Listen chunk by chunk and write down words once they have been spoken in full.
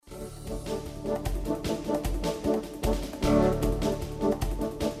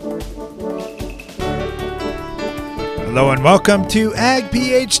Hello and welcome to Ag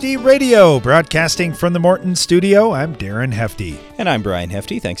PhD Radio, broadcasting from the Morton Studio. I'm Darren Hefty. And I'm Brian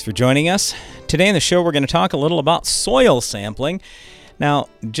Hefty. Thanks for joining us. Today in the show, we're going to talk a little about soil sampling. Now,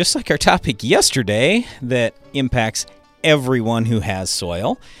 just like our topic yesterday that impacts everyone who has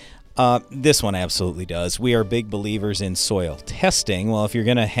soil, this one absolutely does. We are big believers in soil testing. Well, if you're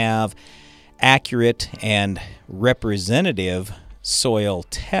going to have accurate and representative soil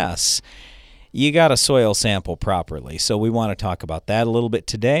tests, you got to soil sample properly. So we want to talk about that a little bit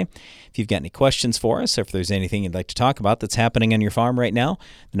today. If you've got any questions for us, or if there's anything you'd like to talk about that's happening on your farm right now,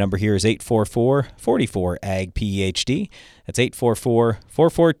 the number here is 844-44-AG-PHD. That's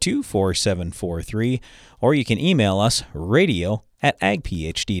 844-442-4743. Or you can email us,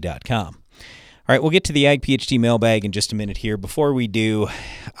 radio@agphd.com. All right, we'll get to the Ag PhD mailbag in just a minute here. Before we do,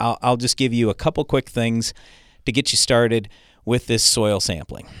 I'll just give you a couple quick things to get you started with this soil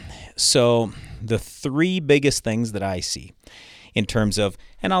sampling. So the three biggest things that I see in terms of,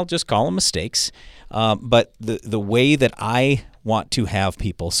 and I'll just call them mistakes, but the way that I want to have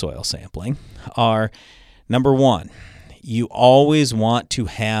people soil sampling are, number one, you always want to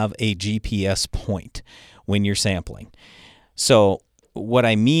have a GPS point when you're sampling. So what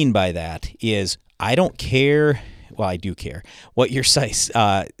I mean by that is I don't care. Well, I do care what your size,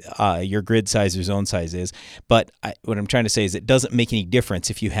 your grid size or zone size is, but what I'm trying to say is it doesn't make any difference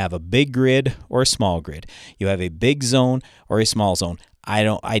if you have a big grid or a small grid. You have a big zone or a small zone. I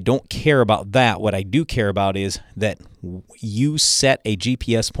don't care about that. What I do care about is that you set a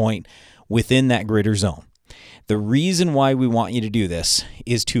GPS point within that grid or zone. The reason why we want you to do this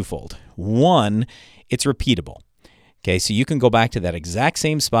is twofold. One, it's repeatable. Okay, so you can go back to that exact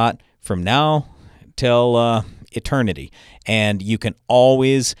same spot from now till eternity, and you can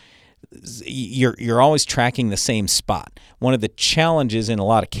always you're always tracking the same spot. One of the challenges in a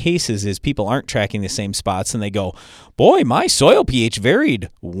lot of cases is people aren't tracking the same spots, and they go, "Boy, my soil pH varied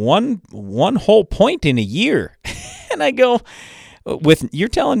one whole point in a year," and I go, "You're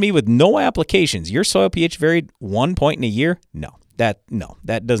telling me with no applications, your soil pH varied 1 point in a year? No, that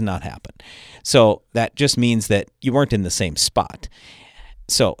does not happen." So that just means that you weren't in the same spot.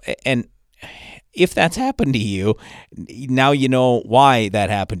 So and if that's happened to you, now you know why that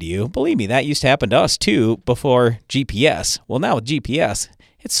happened to you. Believe me, that used to happen to us too before GPS. Well, now with GPS,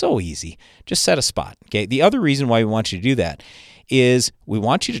 it's so easy. Just set a spot. Okay. The other reason why we want you to do that is we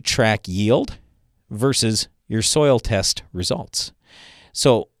want you to track yield versus your soil test results.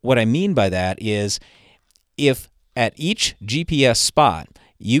 So what I mean by that is if at each GPS spot,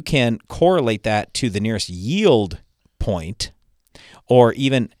 you can correlate that to the nearest yield point, or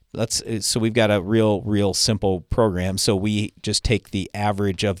even so we've got a real simple program. So we just take the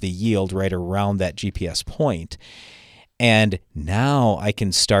average of the yield right around that GPS point. And now I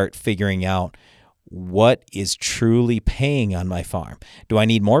can start figuring out what is truly paying on my farm. Do I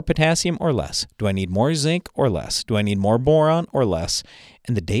need more potassium or less? Do I need more zinc or less? Do I need more boron or less?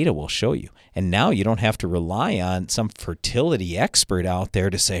 And the data will show you. And now you don't have to rely on some fertility expert out there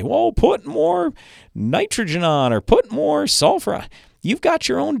to say, "Well, put more nitrogen on or put more sulfur on." You've got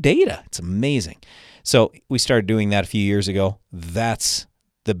your own data. It's amazing. So we started doing that a few years ago. That's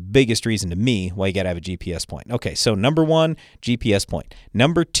the biggest reason to me why you got to have a GPS point. Okay, so number one, GPS point.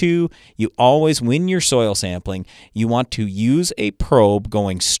 Number two, you always, when you're soil sampling, you want to use a probe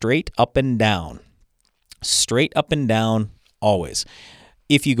going straight up and down. Straight up and down, always.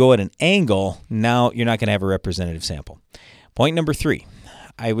 If you go at an angle, now you're not going to have a representative sample. Point number three.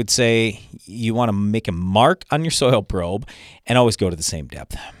 I would say you want to make a mark on your soil probe and always go to the same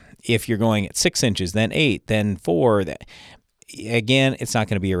depth. If you're going at 6 inches, then 8, then 4, again, it's not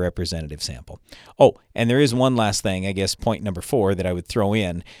going to be a representative sample. Oh, and there is one last thing, I guess, point number 4 that I would throw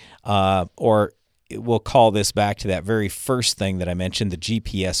in, or we'll call this back to that very first thing that I mentioned, the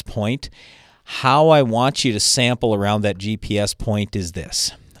GPS point. How I want you to sample around that GPS point is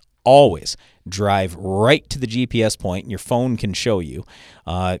this. Always drive right to the GPS point, and your phone can show you.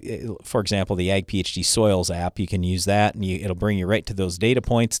 For example, the Ag PhD Soils app, you can use that, and it'll bring you right to those data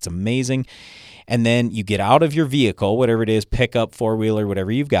points. It's amazing. And then you get out of your vehicle, whatever it is, pickup, four-wheeler,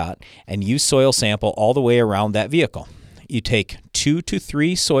 whatever you've got, and you soil sample all the way around that vehicle. You take 2 to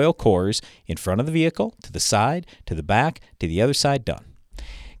 3 soil cores in front of the vehicle, to the side, to the back, to the other side, done.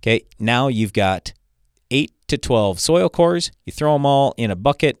 Okay, now you've got 8 to 12 soil cores. You throw them all in a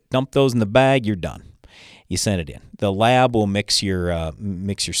bucket, dump those in the bag, you're done. You send it in. The lab will mix your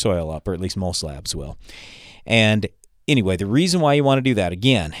soil up, or at least most labs will. And anyway, the reason why you want to do that,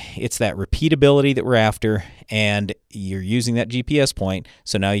 again, it's that repeatability that we're after, and you're using that GPS point,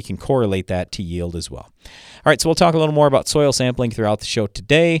 so now you can correlate that to yield as well. All right, so we'll talk a little more about soil sampling throughout the show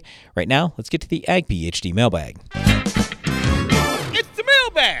today. Right now, let's get to the Ag PhD mailbag. It's the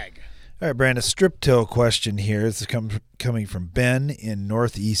mailbag. All right, Brandon, a strip till question here. This is coming from Ben in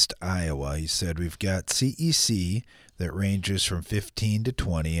northeast Iowa. He said, we've got CEC that ranges from 15 to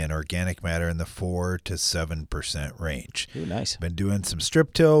 20 and organic matter in the 4 to 7% range. Ooh, nice. Been doing some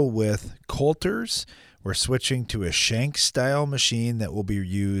strip till with coulters. We're switching to a shank-style machine that will be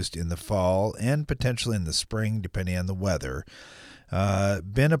used in the fall and potentially in the spring, depending on the weather.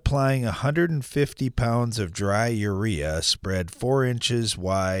 Been applying 150 pounds of dry urea spread 4 inches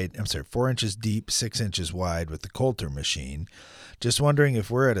deep, 6 inches wide with the coulter machine. Just wondering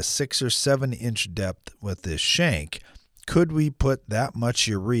if we're at a 6 or 7 inch depth with this shank, could we put that much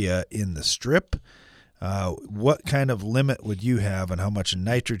urea in the strip? What kind of limit would you have on how much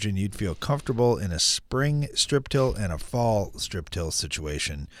nitrogen you'd feel comfortable in a spring strip till and a fall strip till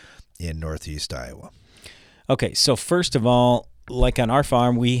situation in northeast Iowa? Okay, so first of all, like on our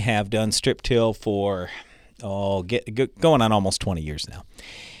farm, we have done strip till for going on almost 20 years now.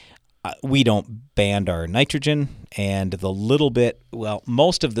 We don't band our nitrogen, and the little bit,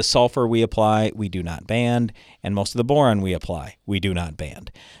 most of the sulfur we apply, we do not band, and most of the boron we apply, we do not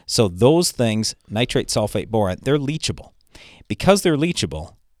band. So those things, nitrate, sulfate, boron, they're leachable. Because they're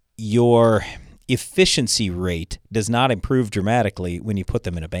leachable, your efficiency rate does not improve dramatically when you put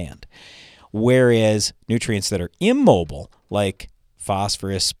them in a band. Whereas nutrients that are immobile, like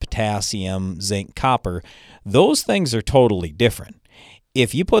phosphorus, potassium, zinc, copper, those things are totally different.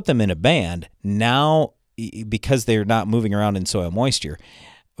 If you put them in a band, now, because they're not moving around in soil moisture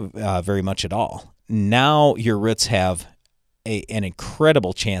very much at all, now your roots have an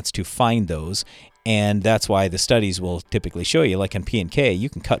incredible chance to find those, and that's why the studies will typically show you, like on P&K, you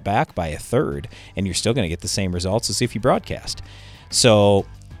can cut back by a third, and you're still going to get the same results as if you broadcast. So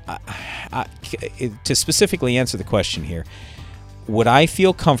to specifically answer the question here, would I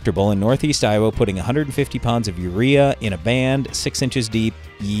feel comfortable in northeast Iowa putting 150 pounds of urea in a band 6 inches deep?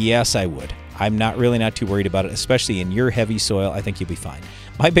 Yes, I would. I'm not too worried about it, especially in your heavy soil. I think you'll be fine.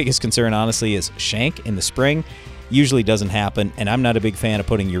 My biggest concern, honestly, is shank in the spring. Usually doesn't happen, and I'm not a big fan of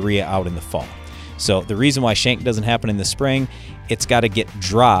putting urea out in the fall. So the reason why shank doesn't happen in the spring, it's got to get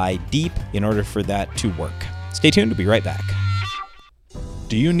dry deep in order for that to work. Stay tuned. We'll be right back.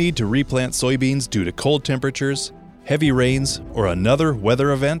 Do you need to replant soybeans due to cold temperatures, heavy rains, or another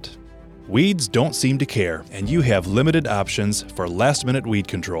weather event? Weeds don't seem to care, and you have limited options for last-minute weed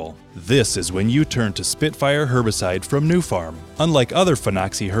control. This is when you turn to Spitfire herbicide from New Farm. Unlike other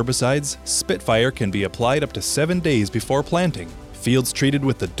Phenoxy herbicides, Spitfire can be applied up to 7 days before planting. Fields treated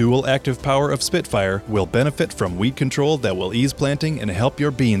with the dual active power of Spitfire will benefit from weed control that will ease planting and help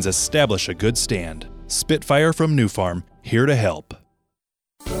your beans establish a good stand. Spitfire from New Farm, here to help.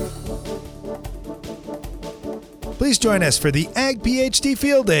 Please join us for the Ag PhD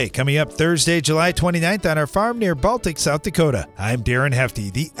Field Day coming up Thursday, July 29th on our farm near Baltic, South Dakota. I'm Darren Hefty.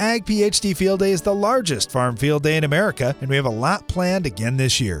 The Ag PhD Field Day is the largest farm field day in America, and we have a lot planned again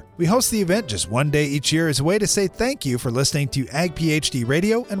this year. We host the event just one day each year as a way to say thank you for listening to Ag PhD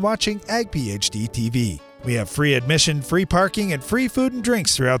Radio and watching Ag PhD TV. We have free admission, free parking, and free food and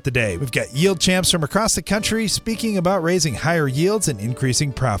drinks throughout the day. We've got yield champs from across the country speaking about raising higher yields and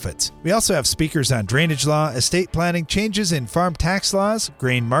increasing profits. We also have speakers on drainage law, estate planning, changes in farm tax laws,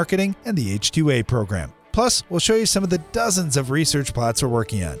 grain marketing, and the H-2A program. Plus, we'll show you some of the dozens of research plots we're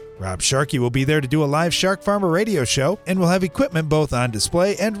working on. Rob Sharkey will be there to do a live Shark Farmer radio show, and we'll have equipment both on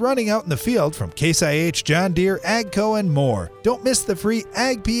display and running out in the field from Case IH, John Deere, AGCO, and more. Don't miss the free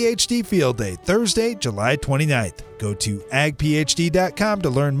Ag PhD Field Day, Thursday, July 29th. Go to agphd.com to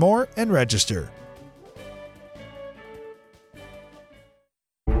learn more and register.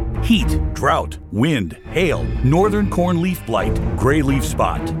 Heat, drought, wind, hail, northern corn leaf blight, gray leaf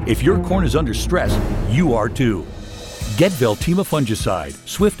spot. If your corn is under stress, you are too. Get Veltima fungicide,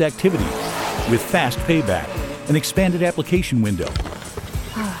 swift activity, with fast payback, an expanded application window.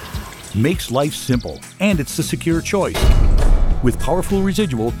 Makes life simple, and it's the secure choice. With powerful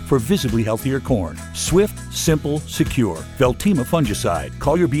residual for visibly healthier corn. Swift, simple, secure. Veltima fungicide.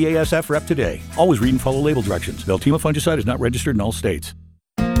 Call your BASF rep today. Always read and follow label directions. Veltima fungicide is not registered in all states.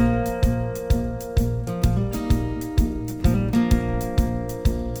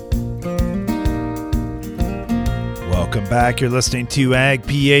 Welcome back. You're listening to Ag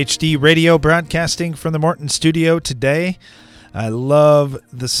PhD Radio, broadcasting from the Morton studio today. I love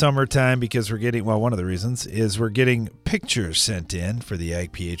the summertime because we're getting, one of the reasons is we're getting pictures sent in for the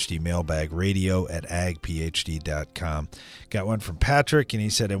Ag PhD mailbag, radio at agphd.com. Got one from Patrick, and he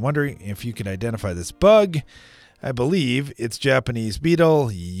said, I'm wondering if you can identify this bug. I believe it's Japanese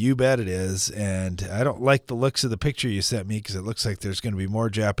beetle. You bet it is. And I don't like the looks of the picture you sent me because it looks like there's going to be more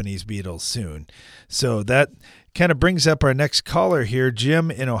Japanese beetles soon. So that kind of brings up our next caller here, Jim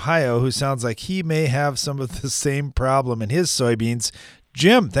in Ohio, who sounds like he may have some of the same problem in his soybeans.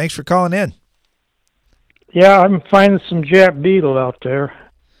 Jim, thanks for calling in. Yeah, I'm finding some Jap beetle out there.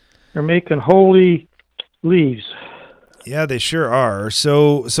 They're making holy leaves. Yeah, they sure are.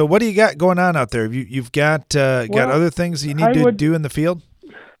 So what do you got going on out there? You've got other things you need to do in the field?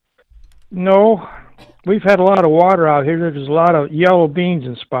 No, we've had a lot of water out here. There's a lot of yellow beans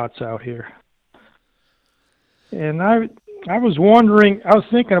and spots out here. And I was wondering, I was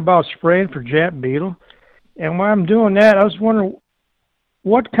thinking about spraying for Jap beetle. And while I'm doing that, I was wondering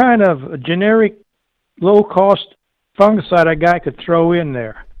what kind of generic low-cost fungicide a guy could throw in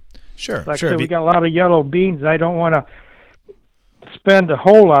there. Sure, like sure. I said, we got a lot of yellow beans. I don't want to spend a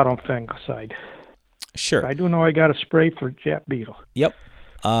whole lot on fungicide. Sure. I do know I got to spray for Jap beetle. Yep.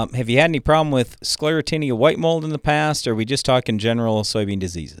 Have you had any problem with Sclerotinia white mold in the past, or are we just talking general soybean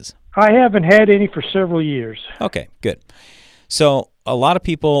diseases? I haven't had any for several years. Okay, good. So a lot of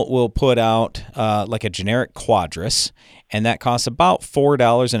people will put out like a generic Quadris, and that costs about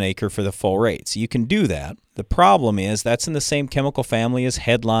 $4 an acre for the full rate. So you can do that. The problem is that's in the same chemical family as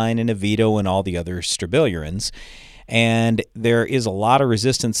Headline and Avito and all the other strobilurins. And there is a lot of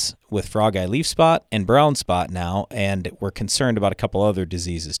resistance with frog eye leaf spot and brown spot now, and we're concerned about a couple other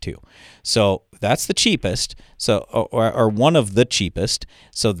diseases too. So that's the cheapest, or one of the cheapest,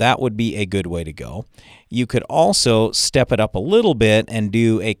 so that would be a good way to go. You could also step it up a little bit and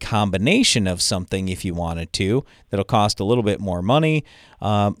do a combination of something if you wanted to. That'll cost a little bit more money.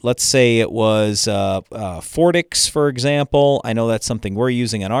 Let's say it was Fortix, for example. I know that's something we're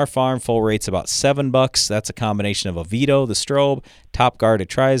using on our farm. Full rate's about $7. That's a combination of Avito, the strobe, Top Guard, a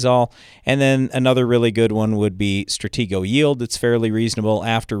Trizol, and then another really good one would be Stratego Yield. It's fairly reasonable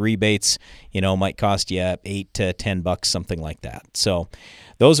after rebates. Might cost you $8 to $10, something like that. So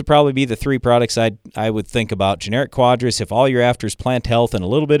those would probably be the three products I would think about. Generic Quadris, if all you're after is plant health and a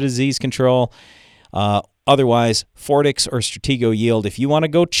little bit of disease control. Otherwise, Fortix or Stratego Yield if you want to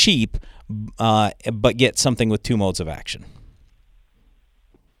go cheap, but get something with two modes of action.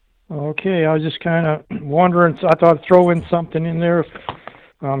 Okay, I was just kind of wondering. So I thought I'd throw in something in there if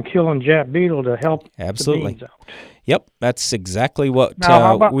I'm killing Jap beetle to help Absolutely. the beans out. Yep, that's exactly what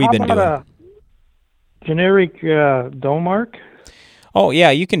we've been doing. A generic Domark? Oh, yeah,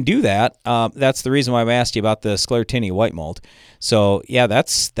 you can do that. That's the reason why I asked you about the Sclerotinia white mold. So, yeah,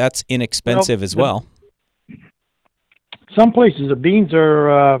 that's inexpensive as well. Some places the beans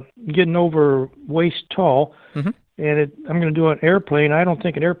are getting over waist tall, and I'm going to do an airplane. I don't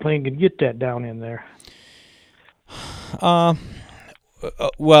think an airplane could get that down in there.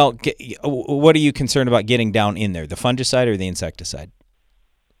 Well, what are you concerned about getting down in there, the fungicide or the insecticide?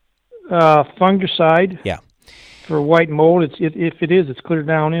 Fungicide. Yeah. For white mold, if it is, it's clear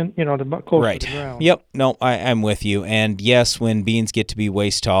down in, close right. to the ground. Yep. No, I'm with you. And yes, when beans get to be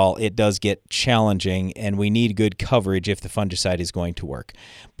waist tall, it does get challenging, and we need good coverage if the fungicide is going to work.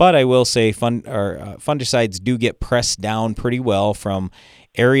 But I will say fungicides do get pressed down pretty well from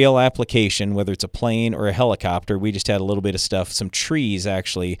aerial application, whether it's a plane or a helicopter. We just had a little bit of stuff, some trees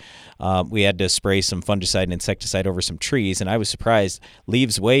actually. We had to spray some fungicide and insecticide over some trees, and I was surprised.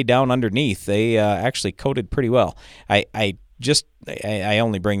 Leaves way down underneath, they actually coated pretty well. I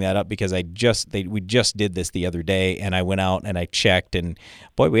only bring that up because we just did this the other day, and I went out and I checked, and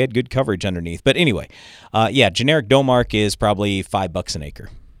boy, we had good coverage underneath. But anyway, generic Domark is probably $5 an acre.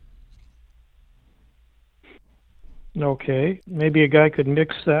 Okay, maybe a guy could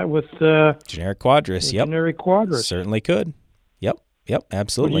mix that with generic Quadris. Yep, generic Quadris. Certainly could. Yep,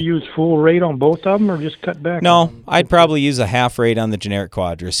 absolutely. Would you use full rate on both of them, or just cut back? No, I'd probably use a half rate on the generic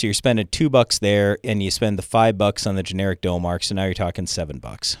Quadris. So you're spending $2 there, and you spend the $5 on the generic Domark. So now you're talking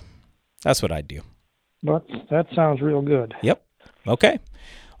 $7. That's what I'd do. But that sounds real good. Yep. Okay.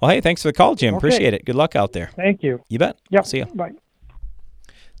 Well, hey, thanks for the call, Jim. Okay. Appreciate it. Good luck out there. Thank you. You bet. Yep. See ya. Bye.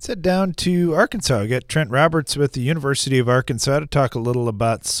 Let's head down to Arkansas. We got Trent Roberts with the University of Arkansas to talk a little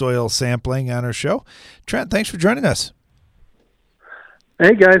about soil sampling on our show. Trent, thanks for joining us.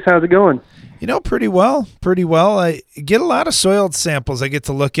 Hey, guys. How's it going? Pretty well. I get a lot of soil samples I get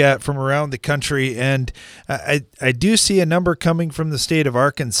to look at from around the country, and I do see a number coming from the state of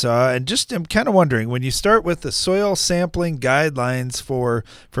Arkansas, and just I'm kind of wondering, when you start with the soil sampling guidelines for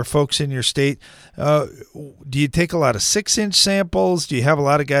folks in your state, do you take a lot of 6-inch samples? Do you have a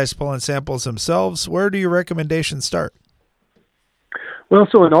lot of guys pulling samples themselves? Where do your recommendations start? Well,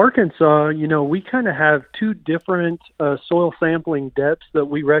 so in Arkansas, we kind of have two different soil sampling depths that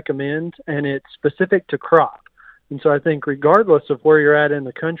we recommend, and it's specific to crop. And so I think regardless of where you're at in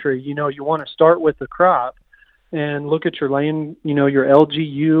the country, you want to start with the crop and look at your land, your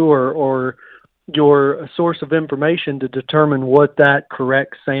LGU or your source of information to determine what that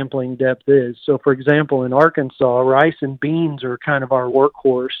correct sampling depth is. So, for example, in Arkansas, rice and beans are kind of our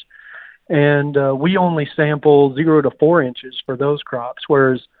workhorse, and we only sample 0 to 4 inches for those crops,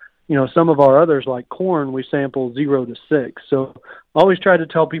 whereas some of our others like corn, we sample 0 to 6. So I always try to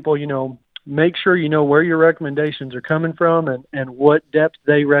tell people, make sure you know where your recommendations are coming from and what depth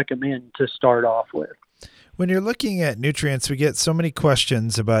they recommend to start off with. When you're looking at nutrients, we get so many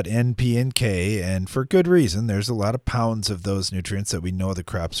questions about N, P, and K, and for good reason. There's a lot of pounds of those nutrients that we know the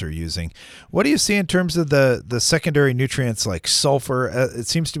crops are using. What do you see in terms of the secondary nutrients like sulfur? It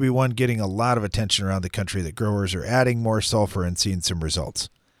seems to be one getting a lot of attention around the country, that growers are adding more sulfur and seeing some results.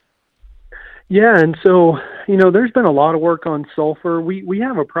 Yeah, and so, there's been a lot of work on sulfur. We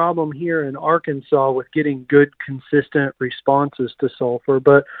have a problem here in Arkansas with getting good, consistent responses to sulfur,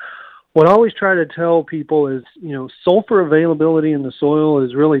 but what I always try to tell people is, sulfur availability in the soil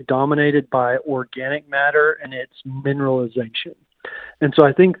is really dominated by organic matter and its mineralization. And so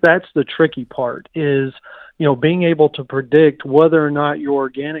I think that's the tricky part is, being able to predict whether or not your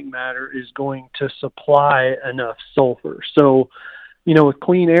organic matter is going to supply enough sulfur. So, with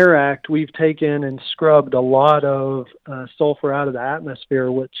Clean Air Act, we've taken and scrubbed a lot of sulfur out of the atmosphere,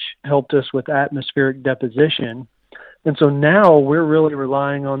 which helped us with atmospheric deposition. And so now we're really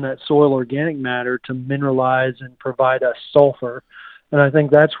relying on that soil organic matter to mineralize and provide us sulfur. And I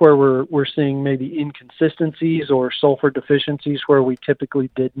think that's where we're seeing maybe inconsistencies or sulfur deficiencies where we typically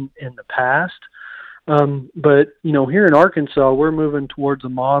didn't in the past. But here in Arkansas, we're moving towards a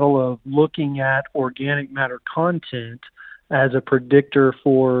model of looking at organic matter content as a predictor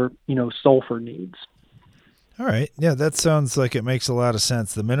for, sulfur needs. All right. Yeah, that sounds like it makes a lot of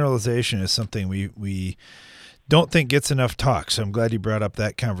sense. The mineralization is something we don't think gets enough talk, so I'm glad you brought up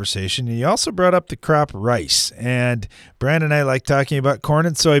that conversation. And you also brought up the crop rice. And Brandon and I like talking about corn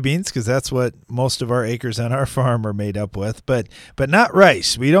and soybeans because that's what most of our acres on our farm are made up with, but not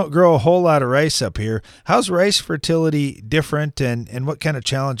rice. We don't grow a whole lot of rice up here. How's rice fertility different, and what kind of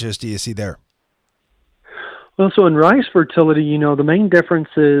challenges do you see there? Well, so in rice fertility, the main difference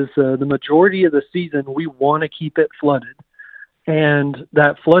is the majority of the season we want to keep it flooded. And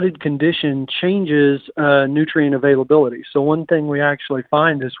that flooded condition changes nutrient availability. So one thing we actually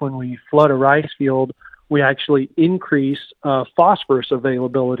find is when we flood a rice field, we actually increase phosphorus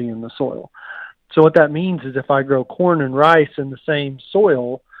availability in the soil. So what that means is if I grow corn and rice in the same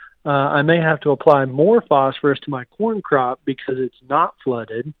soil, I may have to apply more phosphorus to my corn crop because it's not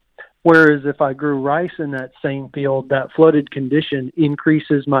flooded. Whereas if I grew rice in that same field, that flooded condition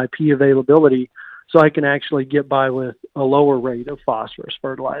increases my P availability, so I can actually get by with a lower rate of phosphorus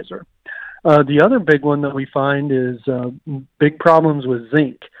fertilizer. The other big one that we find is big problems with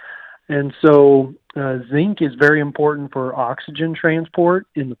zinc. And so zinc is very important for oxygen transport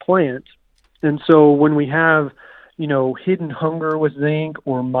in the plant. And so when we have, hidden hunger with zinc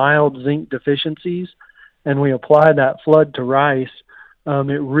or mild zinc deficiencies, and we apply that flood to rice,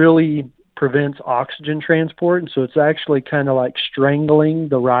 it really prevents oxygen transport. And so it's actually kind of like strangling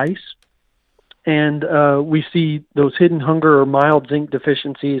the rice. And we see those hidden hunger or mild zinc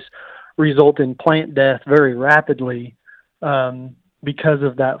deficiencies result in plant death very rapidly because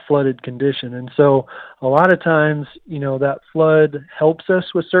of that flooded condition. And so a lot of times, that flood helps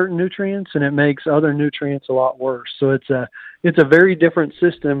us with certain nutrients and it makes other nutrients a lot worse. So it's a very different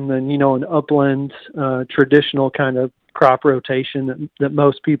system than, an upland traditional kind of crop rotation that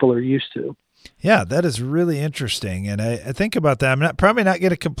most people are used to. Yeah, that is really interesting. And I think about that. I'm probably not going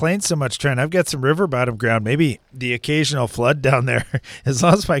to complain so much, Trent. I've got some river bottom ground, maybe the occasional flood down there. As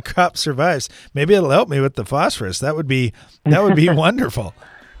long as my crop survives, maybe it'll help me with the phosphorus. That would be wonderful.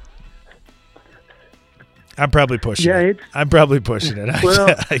 I'm probably pushing it. I'm probably pushing it.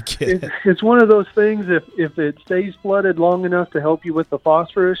 Well, I get it. It's one of those things, if it stays flooded long enough to help you with the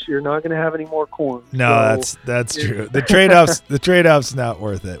phosphorus, you're not going to have any more corn. No, so, that's true. The trade-off's not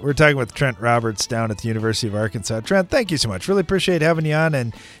worth it. We're talking with Trent Roberts down at the University of Arkansas. Trent, thank you so much. Really appreciate having you on,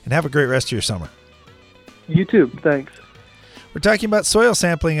 and have a great rest of your summer. You too. Thanks. We're talking about soil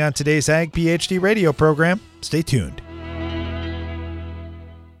sampling on today's Ag PhD radio program. Stay tuned.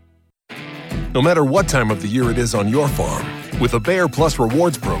 No matter what time of the year it is on your farm, with a Bayer Plus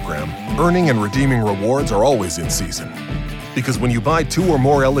Rewards program, earning and redeeming rewards are always in season. Because when you buy 2 or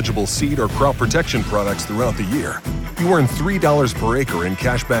more eligible seed or crop protection products throughout the year, you earn $3 per acre in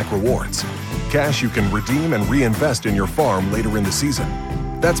cashback rewards. Cash you can redeem and reinvest in your farm later in the season.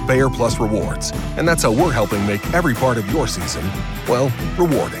 That's Bayer Plus Rewards, and that's how we're helping make every part of your season, well,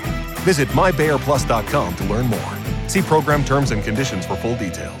 rewarding. Visit mybayerplus.com to learn more. See program terms and conditions for full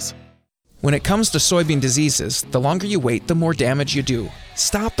details. When it comes to soybean diseases, the longer you wait, the more damage you do.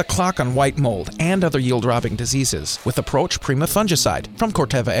 Stop the clock on white mold and other yield-robbing diseases with Approach Prima fungicide from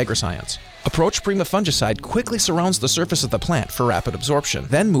Corteva Agriscience. Approach Prima fungicide quickly surrounds the surface of the plant for rapid absorption,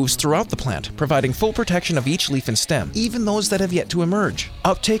 then moves throughout the plant, providing full protection of each leaf and stem, even those that have yet to emerge.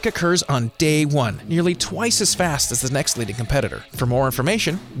 Uptake occurs on day one, nearly twice as fast as the next leading competitor. For more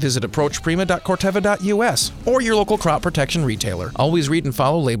information, visit approachprima.corteva.us or your local crop protection retailer. Always read and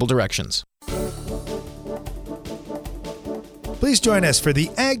follow label directions. Please join us for the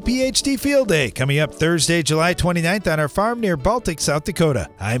Ag PhD Field Day coming up Thursday, July 29th on our farm near Baltic, South Dakota.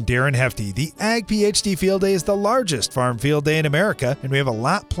 I'm Darren Hefty. The Ag PhD Field Day is the largest farm field day in America, and we have a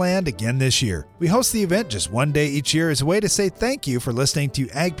lot planned again this year. We host the event just one day each year as a way to say thank you for listening to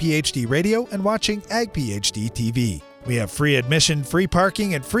Ag PhD Radio and watching Ag PhD TV. We have free admission, free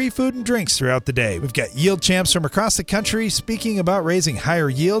parking, and free food and drinks throughout the day. We've got yield champs from across the country speaking about raising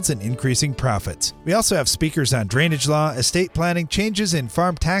higher yields and increasing profits. We also have speakers on drainage law, estate planning, changes in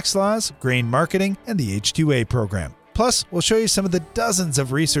farm tax laws, grain marketing, and the H-2A program. Plus, we'll show you some of the dozens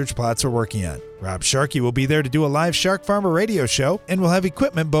of research plots we're working on. Rob Sharkey will be there to do a live Shark Farmer radio show, and we'll have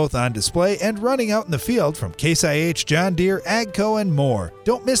equipment both on display and running out in the field from Case IH, John Deere, AGCO, and more.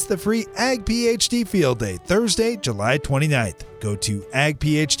 Don't miss the free Ag PhD Field Day, Thursday, July 29th. Go to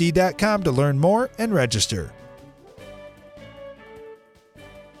agphd.com to learn more and register.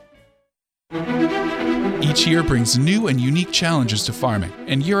 Each year brings new and unique challenges to farming,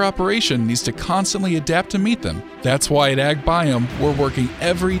 and your operation needs to constantly adapt to meet them. That's why at AgBiome, we're working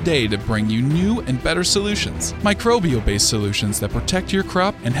every day to bring you new and better solutions, microbial-based solutions that protect your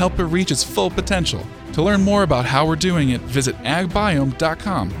crop and help it reach its full potential. To learn more about how we're doing it, visit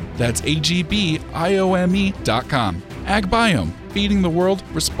agbiome.com. That's AGBIOME.com. AgBiome, feeding the world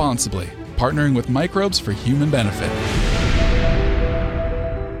responsibly, partnering with microbes for human benefit.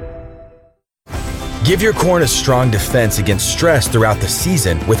 Give your corn a strong defense against stress throughout the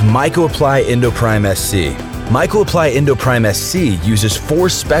season with MycoApply Endoprime SC. MycoApply Endoprime SC uses 4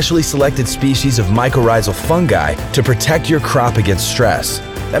 specially selected species of mycorrhizal fungi to protect your crop against stress.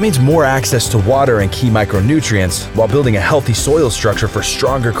 That means more access to water and key micronutrients while building a healthy soil structure for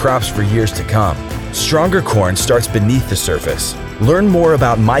stronger crops for years to come. Stronger corn starts beneath the surface. Learn more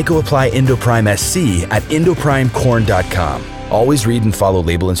about MycoApply Endoprime SC at endoprimecorn.com. Always read and follow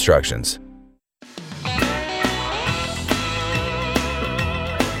label instructions.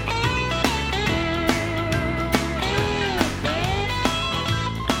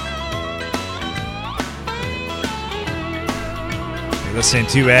 Listening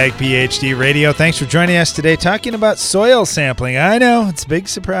to Ag PhD Radio. Thanks for joining us today talking about soil sampling. I know, it's a big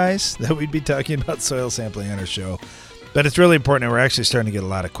surprise that we'd be talking about soil sampling on our show, but it's really important, and we're actually starting to get a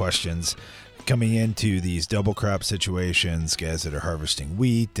lot of questions coming into these double crop situations, guys that are harvesting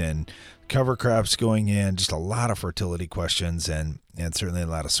wheat and cover crops going in, just a lot of fertility questions and certainly a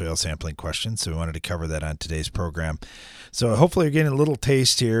lot of soil sampling questions, so we wanted to cover that on today's program. So hopefully you're getting a little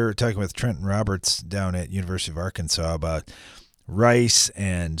taste here. We're talking with Trenton Roberts down at University of Arkansas about rice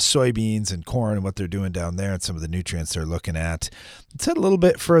and soybeans and corn and what they're doing down there and some of the nutrients they're looking at. Let's head a little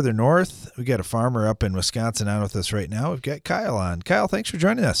bit further north. We've got a farmer up in Wisconsin on with us right now. We've got Kyle on. Kyle, thanks for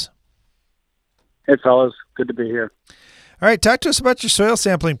joining us. Hey, fellas. Good to be here. All right, talk to us about your soil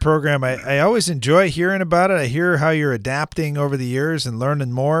sampling program. I always enjoy hearing about it. I hear how you're adapting over the years and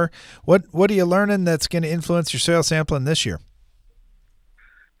learning more. What are you learning that's going to influence your soil sampling this year?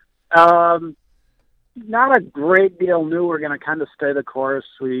 Not a great deal new. We're going to kind of stay the course.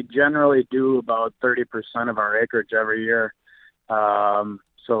 We generally do about 30% of our acreage every year.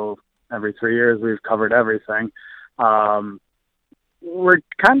 So every 3 years we've covered everything. We're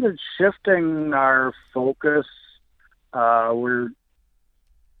kind of shifting our focus. We're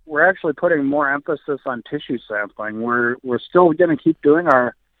actually putting more emphasis on tissue sampling. We're still going to keep doing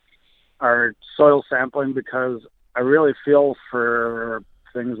our soil sampling because I really feel for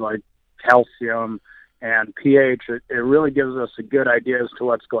things like calcium and pH, it really gives us a good idea as to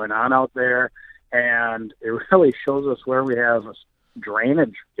what's going on out there, and it really shows us where we have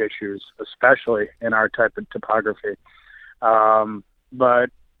drainage issues, especially in our type of topography. But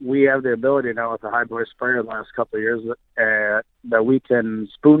we have the ability now with the high boy sprayer the last couple of years that we can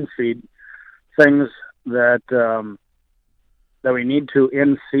spoon feed things that we need to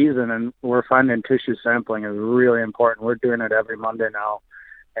in season, and we're finding tissue sampling is really important. We're doing it every Monday now,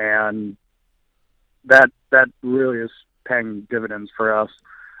 and that really is paying dividends for us.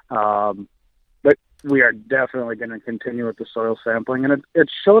 But we are definitely going to continue with the soil sampling, and it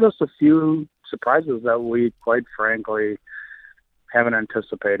showed us a few surprises that we, quite frankly, haven't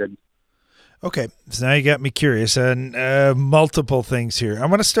anticipated. Okay, so now you got me curious on multiple things here. I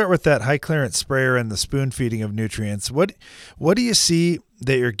want to start with that high clearance sprayer and the spoon feeding of nutrients. What do you see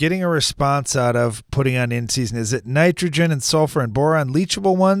that you're getting a response out of putting on in season? Is it nitrogen and sulfur and boron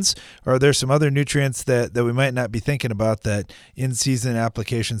leachable ones, or are there some other nutrients that we might not be thinking about that in season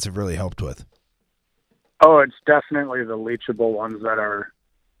applications have really helped with? Oh, it's definitely the leachable ones that are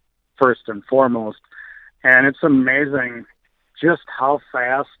first and foremost. And it's amazing just how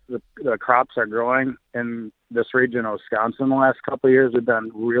fast the crops are growing in this region of Wisconsin the last couple of years. We've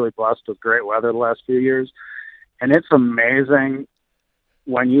been really blessed with great weather the last few years. And it's amazing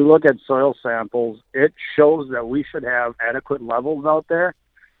when you look at soil samples, it shows that we should have adequate levels out there.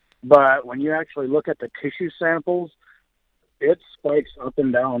 But when you actually look at the tissue samples, it spikes up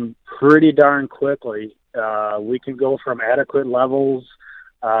and down pretty darn quickly. We can go from adequate levels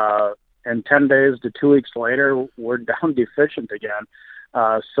and 10 days to 2 weeks later, we're down deficient again.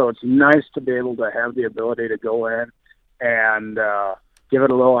 So it's nice to be able to have the ability to go in and give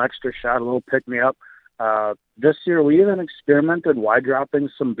it a little extra shot, a little pick-me-up. This year, we even experimented wide dropping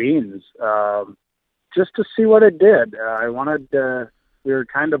some beans just to see what it did. We were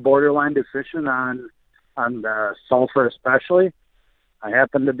kind of borderline deficient on sulfur especially. I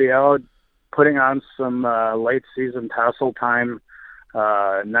happened to be out putting on some late-season tassel time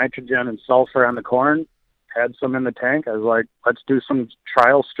nitrogen and sulfur on the corn, had some in the tank. I was like, let's do some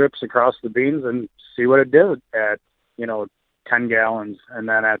trial strips across the beans and see what it did at, 10 gallons and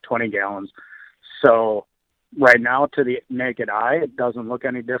then at 20 gallons. So right now, to the naked eye, it doesn't look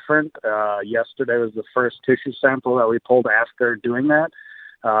any different. Yesterday was the first tissue sample that we pulled after doing that.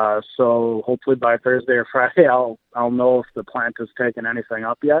 So hopefully by Thursday or Friday, I'll know if the plant has taken anything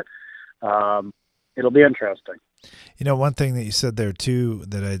up yet. It'll be interesting. One thing that you said there, too,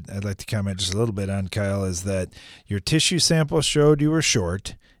 that I'd like to comment just a little bit on, Kyle, is that your tissue sample showed you were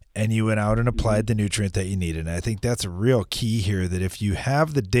short, and you went out and applied the nutrient that you needed. And I think that's a real key here, that if you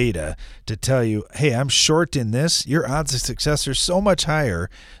have the data to tell you, hey, I'm short in this, your odds of success are so much higher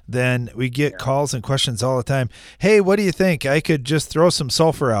than we get calls and questions all the time. Hey, what do you think? I could just throw some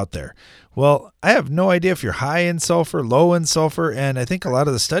sulfur out there. Well, I have no idea if you're high in sulfur, low in sulfur, and I think a lot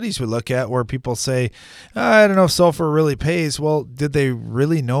of the studies we look at where people say, I don't know if sulfur really pays. Well, did they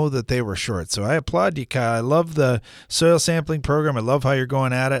really know that they were short? So I applaud you, Kyle. I love the soil sampling program. I love how you're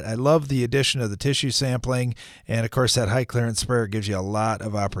going at it. I love the addition of the tissue sampling, and of course that high clearance sprayer gives you a lot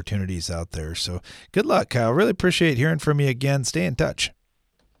of opportunities out there. So good luck, Kyle. Really appreciate hearing from you again. Stay in touch.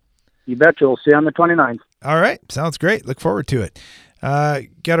 You betcha. We'll see you on the 29th. All right. Sounds great. Look forward to it.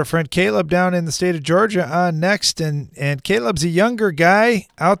 Got our friend Caleb down in the state of Georgia on next, and Caleb's a younger guy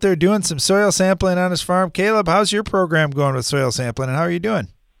out there doing some soil sampling on his farm. Caleb, how's your program going with soil sampling, and how are you doing?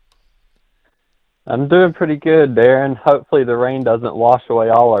 I'm doing pretty good, Darren. Hopefully the rain doesn't wash away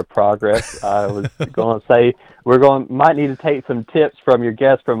all our progress. I was going to say might need to take some tips from your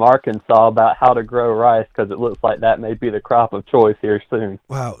guest from Arkansas about how to grow rice, because it looks like that may be the crop of choice here soon.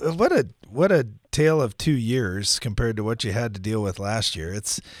 Wow, what a tale of 2 years compared to what you had to deal with last year.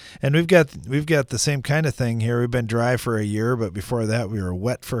 And we've got the same kind of thing here. We've been dry for a year, but before that we were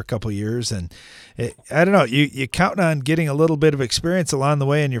wet for a couple of years. And I don't know, you count on getting a little bit of experience along the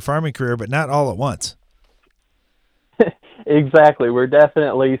way in your farming career, but not all at once. Exactly. We're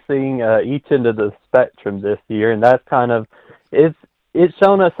definitely seeing each end of the spectrum this year, and that's kind of it's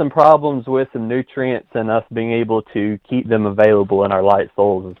shown us some problems with some nutrients and us being able to keep them available in our light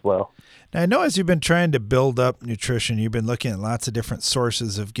soils as well. Now, I know as you've been trying to build up nutrition, you've been looking at lots of different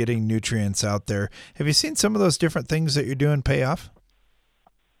sources of getting nutrients out there. Have you seen some of those different things that you're doing pay off?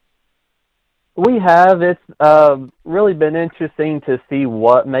 We have. It's really been interesting to see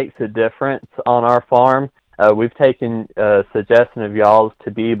what makes a difference on our farm. We've taken a suggestion of y'all's to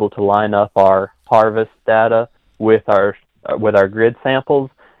be able to line up our harvest data with our grid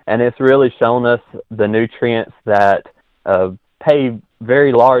samples, and it's really shown us the nutrients that pay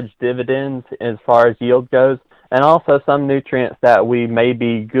very large dividends as far as yield goes, and also some nutrients that we may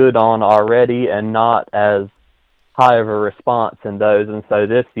be good on already and not as high of a response in those. And so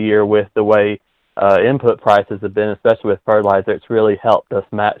this year, with the way input prices have been, especially with fertilizer, it's really helped us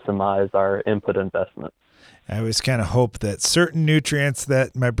maximize our input investment. I always kind of hope that certain nutrients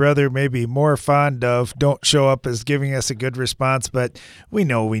that my brother may be more fond of don't show up as giving us a good response, but we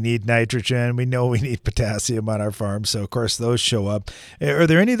know we need nitrogen. We know we need potassium on our farm, so of course those show up. Are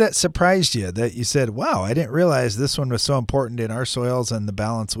there any that surprised you that you said, wow, I didn't realize this one was so important in our soils and the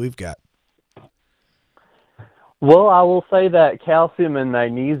balance we've got? Well, I will say that calcium and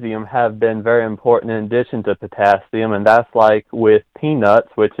magnesium have been very important in addition to potassium, and that's like with peanuts,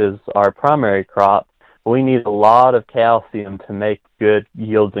 which is our primary crop. we need a lot of calcium to make good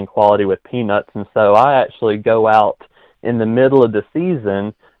yields and quality with peanuts. And so I actually go out in the middle of the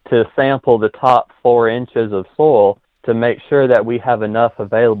season to sample the top 4 inches of soil to make sure that we have enough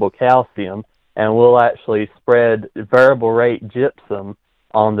available calcium, and we'll actually spread variable rate gypsum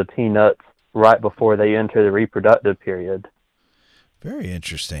on the peanuts right before they enter the reproductive period. Very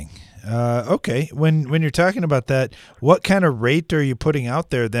interesting. Okay, when you're talking about that, what kind of rate are you putting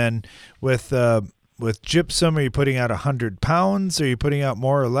out there then with gypsum? Are you putting out 100 pounds? Are you putting out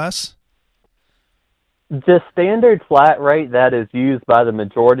more or less? The standard flat rate that is used by the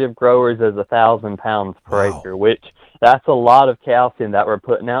majority of growers is 1,000 pounds per acre, which that's a lot of calcium that we're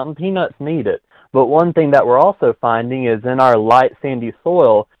putting out, and peanuts need it. But one thing that we're also finding is in our light sandy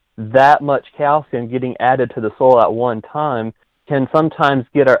soil, that much calcium getting added to the soil at one time can sometimes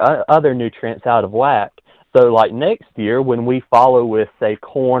get our other nutrients out of whack. So like next year, when we follow with, say,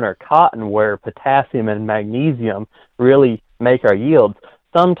 corn or cotton, where potassium and magnesium really make our yields,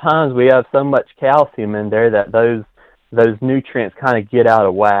 sometimes we have so much calcium in there that those nutrients kind of get out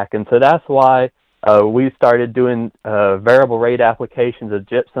of whack. And so that's why we started doing variable rate applications of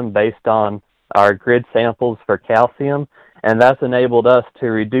gypsum based on our grid samples for calcium, and that's enabled us to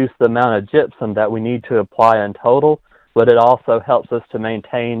reduce the amount of gypsum that we need to apply in total, but it also helps us to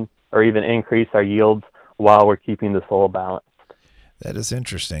maintain or even increase our yields while we're keeping the soil balanced. That is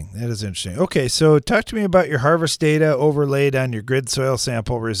interesting. Okay, so talk to me about your harvest data overlaid on your grid soil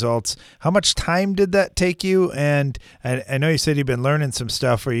sample results. How much time did that take you? And I know you said you've been learning some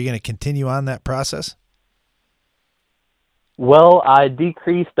stuff. Are you going to continue on that process? Well, I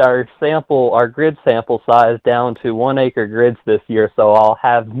decreased our grid sample size down to 1 acre grids this year, so I'll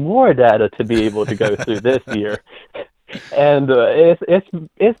have more data to be able to go through this year. And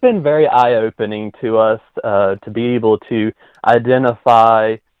it's been very eye-opening to us to be able to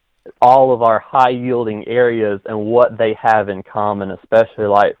identify all of our high-yielding areas and what they have in common, especially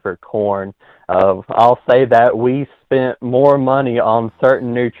like for corn. I'll say that we spent more money on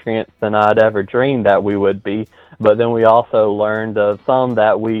certain nutrients than I'd ever dreamed that we would be, but then we also learned of some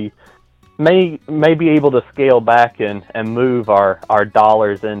that we may be able to scale back and move our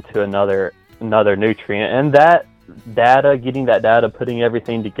dollars into another nutrient. And that getting that data, putting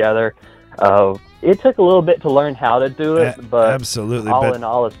everything together, it took a little bit to learn how to do it, but absolutely, all in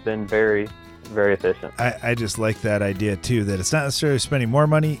all, it's been very, very efficient. I just like that idea too, that it's not necessarily spending more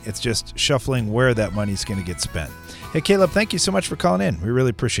money, it's just shuffling where that money's going to get spent. Hey, Caleb, thank you so much for calling in. We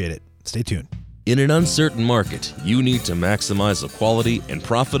really appreciate it. Stay tuned. In an uncertain market, you need to maximize the quality and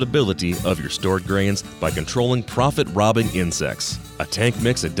profitability of your stored grains by controlling profit-robbing insects. A tank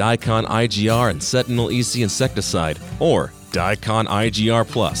mix of Dicon IGR and Sentinel EC insecticide, or Dicon IGR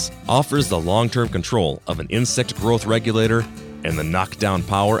Plus, offers the long-term control of an insect growth regulator and the knockdown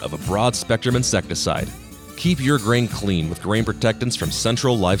power of a broad-spectrum insecticide. Keep your grain clean with grain protectants from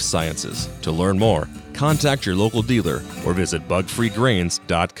Central Life Sciences. To learn more, contact your local dealer or visit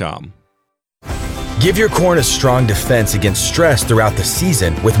bugfreegrains.com. Give your corn a strong defense against stress throughout the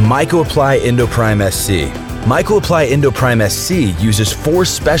season with MycoApply Endoprime SC. MycoApply Endoprime SC uses 4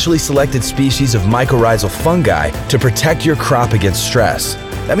 specially selected species of mycorrhizal fungi to protect your crop against stress.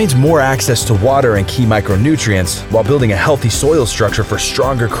 That means more access to water and key micronutrients while building a healthy soil structure for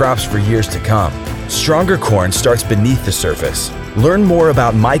stronger crops for years to come. Stronger corn starts beneath the surface. Learn more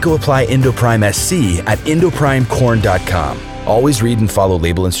about MycoApply Endoprime SC at endoprimecorn.com. Always read and follow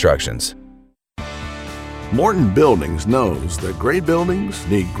label instructions. Morton Buildings knows that great buildings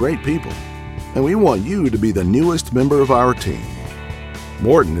need great people, and we want you to be the newest member of our team.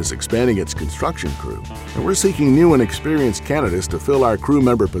 Morton is expanding its construction crew, and we're seeking new and experienced candidates to fill our crew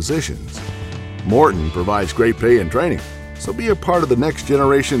member positions. Morton provides great pay and training, so be a part of the next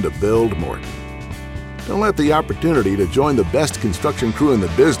generation to build Morton. Don't let the opportunity to join the best construction crew in the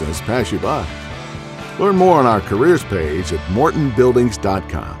business pass you by. Learn more on our careers page at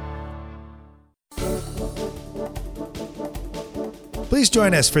mortonbuildings.com. Please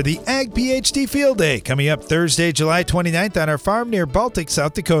join us for the Ag PhD Field Day coming up Thursday, July 29th on our farm near Baltic,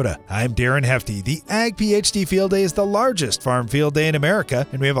 South Dakota. I'm Darren Hefty. The Ag PhD Field Day is the largest farm field day in America,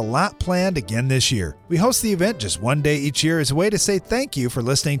 and we have a lot planned again this year. We host the event just one day each year as a way to say thank you for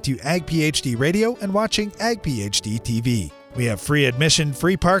listening to Ag PhD Radio and watching Ag PhD TV. We have free admission,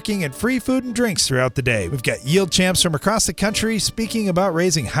 free parking, and free food and drinks throughout the day. We've got yield champs from across the country speaking about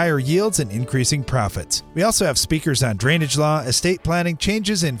raising higher yields and increasing profits. We also have speakers on drainage law, estate planning,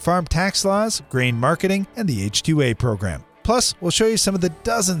 changes in farm tax laws, grain marketing, and the H-2A program. Plus, we'll show you some of the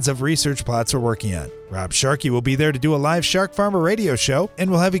dozens of research plots we're working on. Rob Sharkey will be there to do a live Shark Farmer radio show, and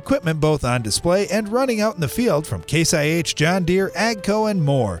we'll have equipment both on display and running out in the field from Case IH, John Deere, AGCO, and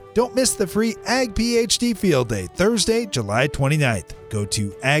more. Don't miss the free Ag PhD Field Day, Thursday, July 29th. Go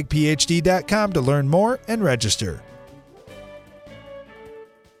to agphd.com to learn more and register.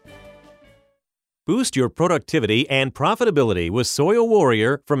 Boost your productivity and profitability with Soil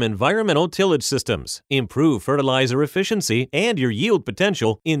Warrior from Environmental Tillage Systems. Improve fertilizer efficiency and your yield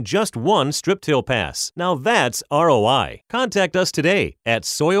potential in just one strip till pass. Now that's ROI. Contact us today at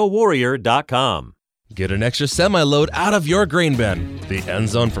soilwarrior.com. Get an extra semi-load out of your grain bin. The End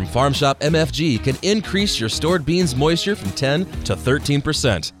Zone from Farm Shop MFG can increase your stored beans moisture from 10 to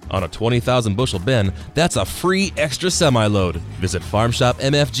 13%. On a 20,000 bushel bin, that's a free extra semi-load. Visit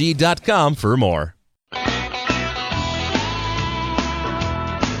farmshopmfg.com for more.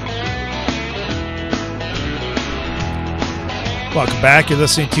 Welcome back. You're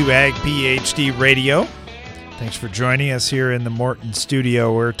listening to Ag PhD Radio. Thanks for joining us here in the Morton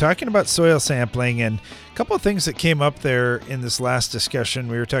studio. We're talking about soil sampling and a couple of things that came up there in this last discussion.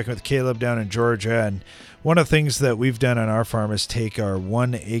 We were talking with Caleb down in Georgia, and one of the things that we've done on our farm is take our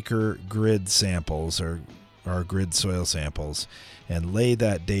 1 acre grid samples, or our grid soil samples, and lay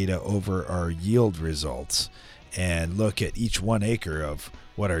that data over our yield results and look at each 1 acre of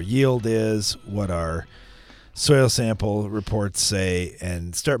what our yield is, what our soil sample reports say,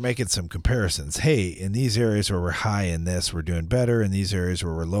 and start making some comparisons. Hey, in these areas where we're high in this, we're doing better. In these areas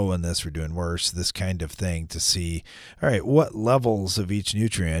where we're low in this, we're doing worse. This kind of thing to see, all right, what levels of each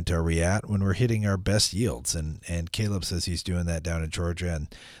nutrient are we at when we're hitting our best yields? And Caleb says he's doing that down in Georgia, and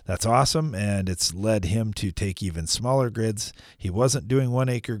that's awesome. And it's led him to take even smaller grids. He wasn't doing 1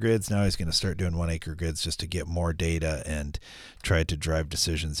 acre grids. Now he's going to start doing 1 acre grids just to get more data and try to drive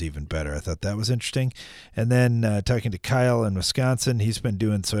decisions even better. I thought that was interesting. And then talking to Kyle in Wisconsin, he's been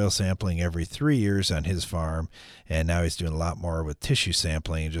doing soil sampling every 3 years on his farm, and now he's doing a lot more with tissue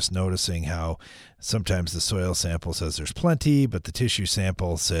sampling and just noticing how sometimes the soil sample says there's plenty, but the tissue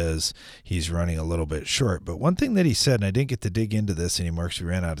sample says he's running a little bit short. But one thing that he said, and I didn't get to dig into this anymore because we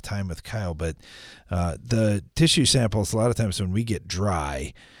ran out of time with Kyle, but the tissue samples, a lot of times when we get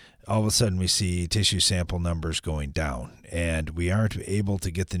dry, all of a sudden we see tissue sample numbers going down, and we aren't able to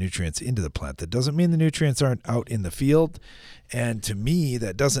get the nutrients into the plant. That doesn't mean the nutrients aren't out in the field, and to me,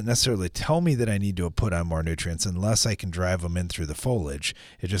 that doesn't necessarily tell me that I need to put on more nutrients unless I can drive them in through the foliage.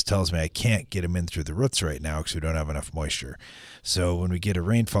 It just tells me I can't get them in through the roots right now because we don't have enough moisture. So when we get a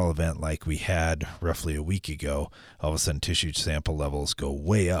rainfall event like we had roughly a week ago, all of a sudden tissue sample levels go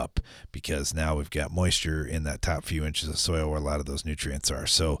way up because now we've got moisture in that top few inches of soil where a lot of those nutrients are.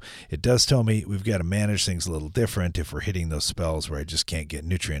 So it does tell me we've got to manage things a little different if we're hitting those spells where I just can't get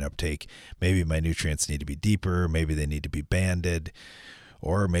nutrient uptake. Maybe my nutrients need to be deeper, maybe they need to be banded,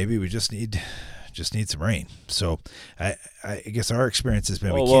 or maybe we just need some rain. So I guess our experience has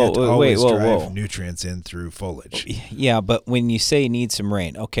been we can't always drive nutrients in through foliage. Yeah, but when you say need some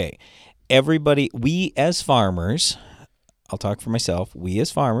rain, okay, everybody, we as farmers, I'll talk for myself, we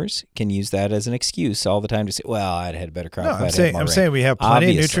as farmers can use that as an excuse all the time to say, well, I'd had a better crop. No, I'm saying we have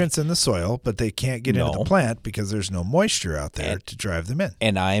plenty of nutrients in the soil, but they can't get into the plant because there's no moisture out there to drive them in.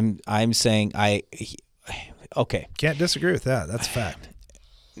 And I'm saying okay. Can't disagree with that. That's a fact.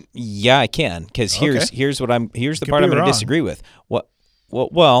 Yeah, I can, because here's the part I'm going to disagree with.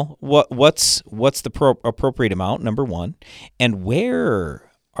 What's the appropriate amount? Number one, and where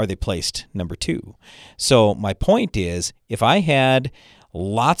are they placed? Number two. So my point is, if I had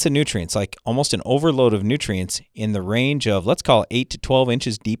lots of nutrients, like almost an overload of nutrients in the range of, let's call it 8 to 12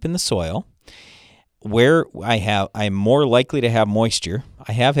 inches deep in the soil, where I'm more likely to have moisture.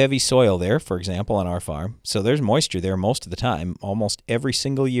 I have heavy soil there, for example, on our farm. So there's moisture there most of the time. Almost every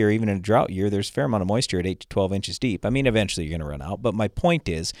single year, even in a drought year, there's a fair amount of moisture at 8 to 12 inches deep. I mean, eventually you're going to run out. But my point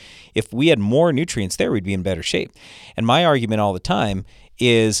is, if we had more nutrients there, we'd be in better shape. And my argument all the time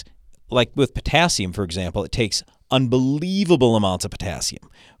is, like with potassium, for example, it takes unbelievable amounts of potassium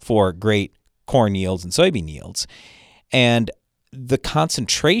for great corn yields and soybean yields. And the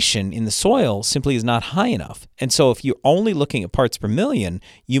concentration in the soil simply is not high enough. And so if you're only looking at parts per million,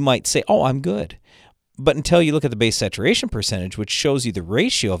 you might say, oh, I'm good. But until you look at the base saturation percentage, which shows you the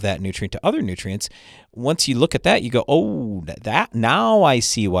ratio of that nutrient to other nutrients, once you look at that, you go, oh, that now I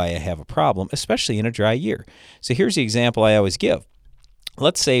see why I have a problem, especially in a dry year. So here's the example I always give.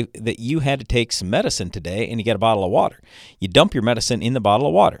 Let's say that you had to take some medicine today and you get a bottle of water. You dump your medicine in the bottle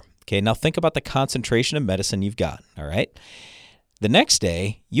of water. Okay, now think about the concentration of medicine you've got, all right? The next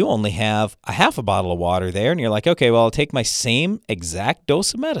day, you only have a half a bottle of water there, and you're like, okay, well, I'll take my same exact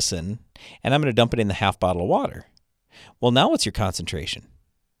dose of medicine, and I'm going to dump it in the half bottle of water. Well, now what's your concentration?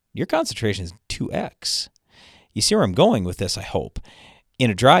 Your concentration is 2x. You see where I'm going with this, I hope. In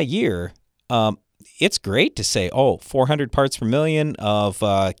a dry year, it's great to say, 400 parts per million of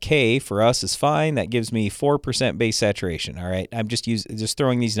K for us is fine. That gives me 4% base saturation. All right, I'm just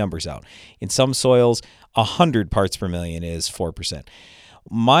throwing these numbers out. In some soils, 100 parts per million is 4%.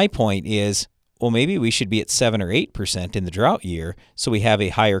 My point is, well, maybe we should be at 7 or 8% in the drought year, so we have a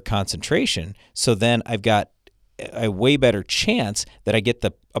higher concentration. So then I've got a way better chance that I get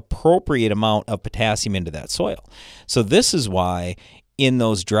the appropriate amount of potassium into that soil. So this is why in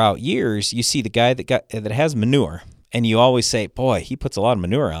those drought years, you see the guy that has manure, and you always say, boy, he puts a lot of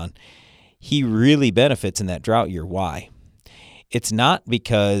manure on. He really benefits in that drought year. Why? It's not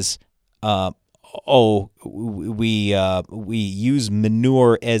because we use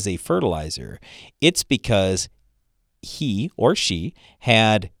manure as a fertilizer. It's because he or she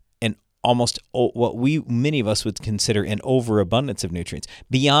had almost what many of us would consider an overabundance of nutrients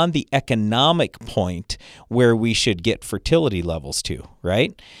beyond the economic point where we should get fertility levels to,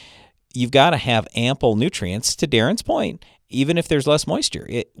 right? You've got to have ample nutrients, to Darren's point, even if there's less moisture.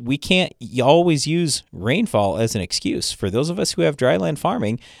 We can't always use rainfall as an excuse. For those of us who have dryland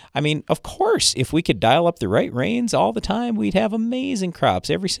farming, I mean, of course, if we could dial up the right rains all the time, we'd have amazing crops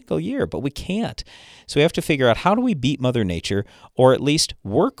every single year, but we can't. So we have to figure out, how do we beat Mother Nature, or at least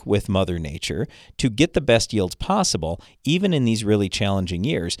work with Mother Nature to get the best yields possible, even in these really challenging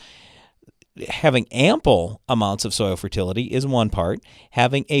years. Having ample amounts of soil fertility is one part.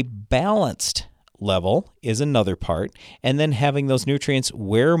 Having a balanced level is another part, and then having those nutrients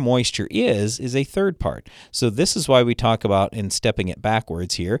where moisture is a third part. So this is why we talk about, and stepping it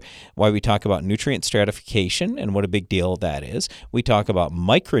backwards here, why we talk about nutrient stratification and what a big deal that is. We talk about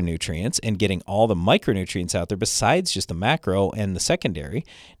micronutrients and getting all the micronutrients out there besides just the macro and the secondary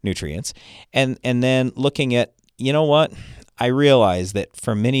nutrients, and then looking at, you know what, I realize that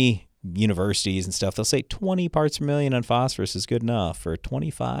for many universities and stuff, they'll say 20 parts per million on phosphorus is good enough, or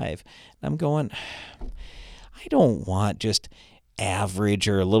 25. And I'm going, I don't want just average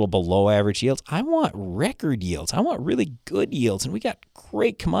or a little below average yields. I want record yields. I want really good yields. And we got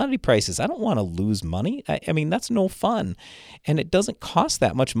great commodity prices. I don't want to lose money. I mean, that's no fun. And it doesn't cost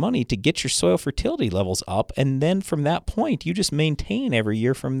that much money to get your soil fertility levels up. And then from that point, you just maintain every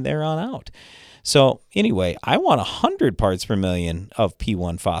year from there on out. So anyway, I want 100 parts per million of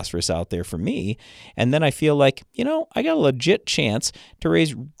P1 phosphorus out there for me. And then I feel like, I got a legit chance to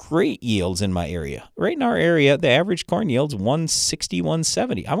raise great yields in my area. Right in our area, the average corn yield's 160,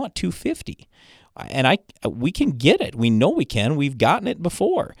 170. I want 250. And we can get it. We know we can. We've gotten it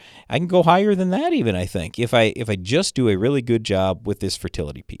before. I can go higher than that even, I think, if I just do a really good job with this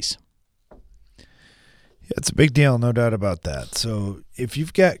fertility piece. It's a big deal, no doubt about that. So if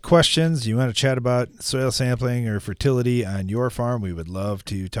you've got questions, you want to chat about soil sampling or fertility on your farm, we would love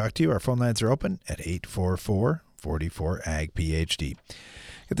to talk to you. Our phone lines are open at 844-44-AG-PHD.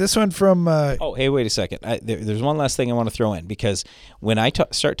 Get this one from... hey, wait a second. There's one last thing I want to throw in, because when I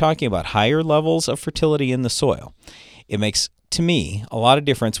start talking about higher levels of fertility in the soil, it makes, to me, a lot of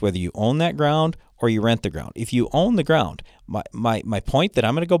difference whether you own that ground or you rent the ground. If you own the ground, my point that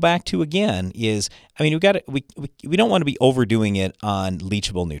I'm going to go back to again is, I mean, we don't want to be overdoing it on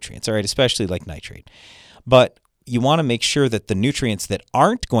leachable nutrients, all right, especially like nitrate. But you want to make sure that the nutrients that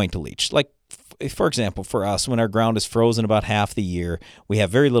aren't going to leach, like for example, for us, when our ground is frozen about half the year, we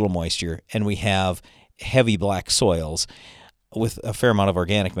have very little moisture, and we have heavy black soils with a fair amount of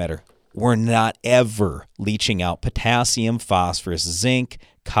organic matter, we're not ever leaching out potassium, phosphorus, zinc,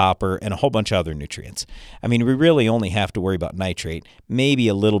 copper, and a whole bunch of other nutrients. I mean, we really only have to worry about nitrate, maybe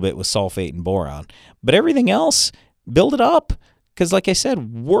a little bit with sulfate and boron. But everything else, build it up. Because like I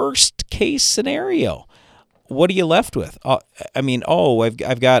said, worst case scenario, what are you left with?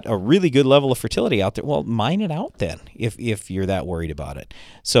 I've got a really good level of fertility out there. Well, mine it out then if you're that worried about it.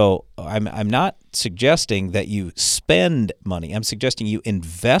 So I'm not suggesting that you spend money. I'm suggesting you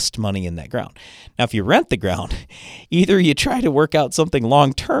invest money in that ground. Now, if you rent the ground, either you try to work out something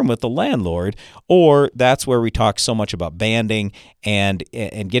long-term with the landlord, or that's where we talk so much about banding and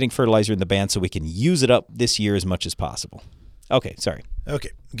getting fertilizer in the band so we can use it up this year as much as possible. Okay, sorry.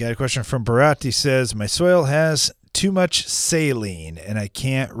 Okay, got a question from Bharat. He says, my soil has too much saline and I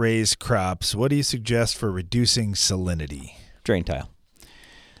can't raise crops. What do you suggest for reducing salinity? Drain tile.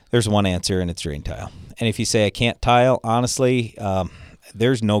 There's one answer, and it's drain tile. And if you say I can't tile, honestly,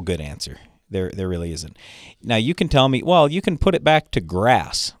 there's no good answer. There really isn't. Now, you can tell me, well, you can put it back to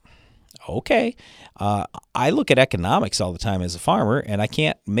grass. Okay. I look at economics all the time as a farmer, and I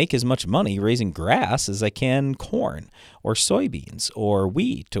can't make as much money raising grass as I can corn or soybeans or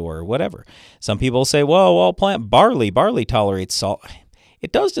wheat or whatever. Some people say, well, I'll plant barley. Barley tolerates salt.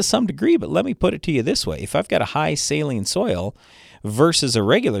 It does to some degree, but let me put it to you this way. If I've got a high saline soil versus a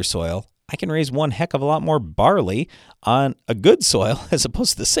regular soil, I can raise one heck of a lot more barley on a good soil as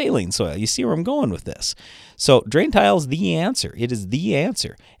opposed to the saline soil. You see where I'm going with this? So drain tile is the answer. It is the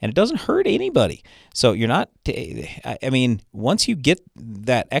answer. And it doesn't hurt anybody. So you're not, once you get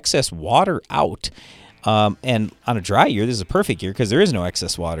that excess water out, and on a dry year, this is a perfect year because there is no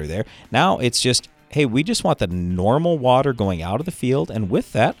excess water there. Now it's just, hey, we just want the normal water going out of the field, and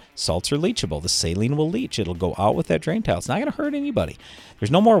with that, salts are leachable. The saline will leach. It'll go out with that drain tile. It's not going to hurt anybody. There's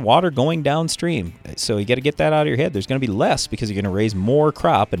no more water going downstream, so you got to get that out of your head. There's going to be less because you're going to raise more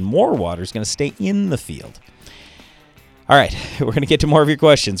crop, and more water is going to stay in the field. All right, we're going to get to more of your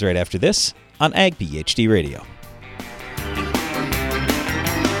questions right after this on Ag PhD Radio.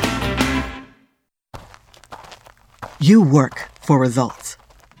 You work for results.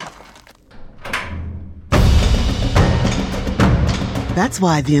 That's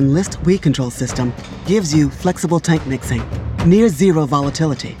why the Enlist Weed Control System gives you flexible tank mixing, near zero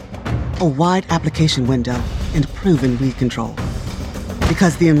volatility, a wide application window, and proven weed control.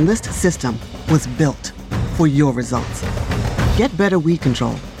 Because the Enlist system was built for your results. Get better weed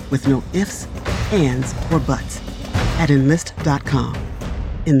control with no ifs, ands, or buts at Enlist.com.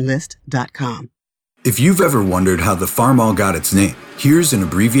 Enlist.com. If you've ever wondered how the Farmall got its name, here's an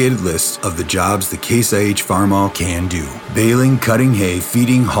abbreviated list of the jobs the Case IH Farmall can do. Baling, cutting hay,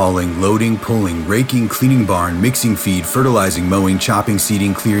 feeding, hauling, loading, pulling, raking, cleaning barn, mixing feed, fertilizing, mowing, chopping,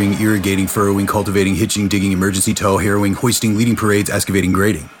 seeding, clearing, irrigating, furrowing, cultivating, hitching, digging, emergency tow, harrowing, hoisting, leading parades, excavating,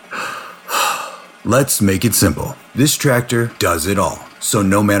 grading. Let's make it simple. This tractor does it all. So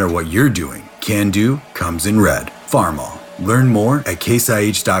no matter what you're doing, Can Do comes in red. Farmall. Learn more at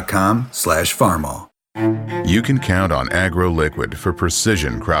caseih.com/farmall. You can count on AgroLiquid for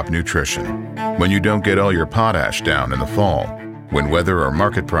precision crop nutrition. When you don't get all your potash down in the fall, when weather or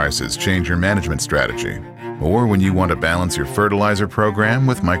market prices change your management strategy, or when you want to balance your fertilizer program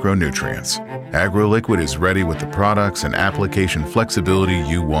with micronutrients, AgroLiquid is ready with the products and application flexibility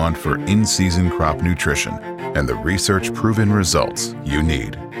you want for in-season crop nutrition and the research-proven results you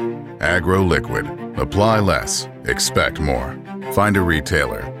need. AgroLiquid. Apply less. Expect more. Find a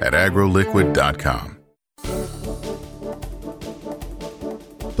retailer at agroliquid.com.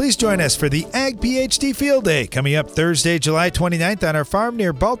 Please join us for the Ag PhD Field Day coming up Thursday, July 29th on our farm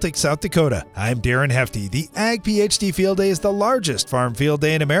near Baltic, South Dakota. I'm Darren Hefty. The Ag PhD Field Day is the largest farm field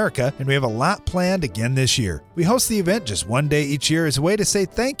day in America, and we have a lot planned again this year. We host the event just one day each year as a way to say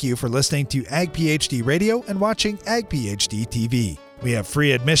thank you for listening to Ag PhD Radio and watching Ag PhD TV. We have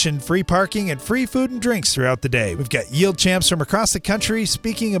free admission, free parking, and free food and drinks throughout the day. We've got yield champs from across the country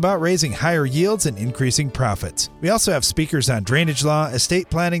speaking about raising higher yields and increasing profits. We also have speakers on drainage law, estate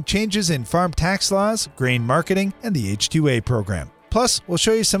planning, changes in farm tax laws, grain marketing, and the H-2A program. Plus, we'll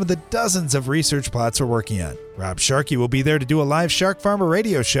show you some of the dozens of research plots we're working on. Rob Sharkey will be there to do a live Shark Farmer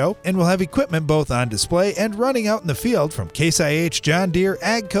radio show, and we'll have equipment both on display and running out in the field from Case IH, John Deere,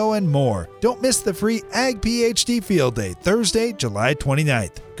 AGCO, and more. Don't miss the free Ag PhD Field Day, Thursday, July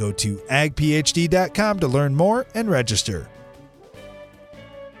 29th. Go to agphd.com to learn more and register.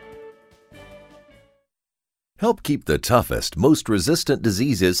 Help keep the toughest, most resistant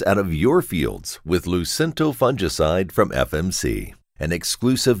diseases out of your fields with Lucento fungicide from FMC. An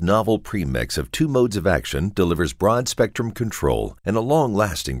exclusive novel premix of 2 modes of action delivers broad-spectrum control and a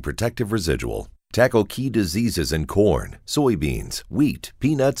long-lasting protective residual. Tackle key diseases in corn, soybeans, wheat,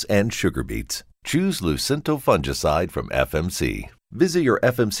 peanuts, and sugar beets. Choose Lucento fungicide from FMC. Visit your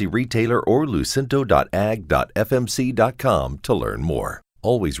FMC retailer or lucento.ag.fmc.com to learn more.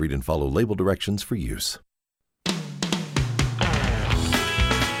 Always read and follow label directions for use.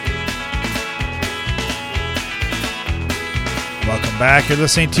 Welcome back. You're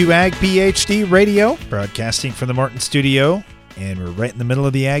listening to Ag PhD Radio, broadcasting from the Morton studio. And we're right in the middle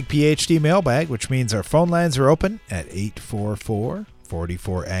of the Ag PhD mailbag, which means our phone lines are open at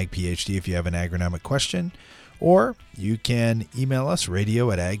 844-44-AG-PhD if you have an agronomic question. Or you can email us,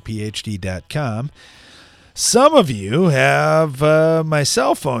 radio@agphd.com. Some of you have my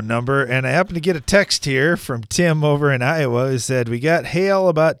cell phone number, and I happen to get a text here from Tim over in Iowa who said, we got hail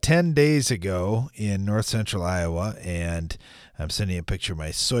about 10 days ago in north central Iowa, and I'm sending a picture of my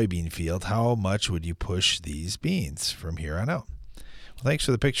soybean field. How much would you push these beans from here on out? Well, thanks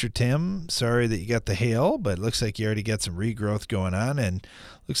for the picture, Tim. Sorry that you got the hail, but it looks like you already got some regrowth going on, and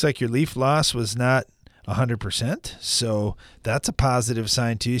looks like your leaf loss was not 100%. So that's a positive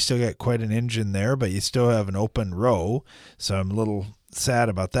sign too. You still got quite an engine there, but you still have an open row. So I'm a little sad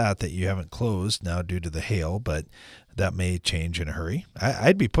about that you haven't closed now due to the hail, but that may change in a hurry.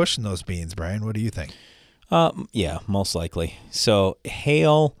 I'd be pushing those beans, Brian. What do you think? Yeah, most likely. So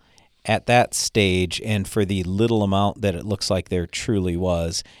hail at that stage, and for the little amount that it looks like there truly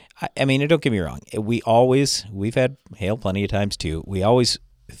was, I mean, don't get me wrong. We've had hail plenty of times too. We always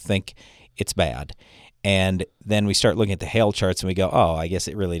think it's bad. And then we start looking at the hail charts and we go, oh, I guess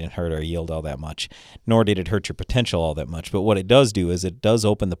it really didn't hurt our yield all that much, nor did it hurt your potential all that much. But what it does do is it does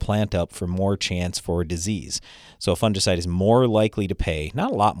open the plant up for more chance for disease. So a fungicide is more likely to pay,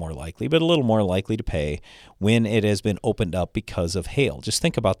 not a lot more likely, but a little more likely to pay when it has been opened up because of hail. Just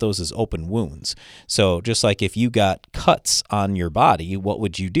think about those as open wounds. So just like if you got cuts on your body, what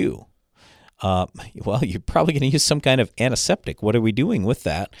would you do? Well, you're probably going to use some kind of antiseptic. What are we doing with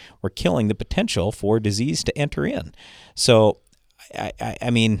that? We're killing the potential for disease to enter in. So,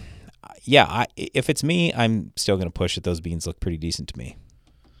 I mean, yeah, if it's me, I'm still going to push it. Those beans look pretty decent to me.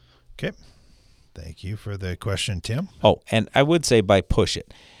 Okay. Thank you for the question, Tim. Oh, and I would say by push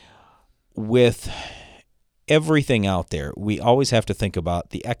it. With everything out there, we always have to think about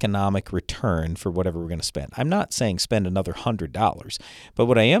the economic return for whatever we're going to spend. I'm not saying spend another $100, but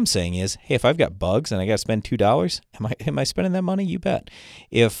what I am saying is, hey, if I've got bugs and I got to spend $2, am I spending that money? You bet.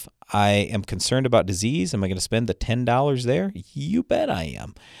 If I am concerned about disease, am I going to spend the $10 there? You bet I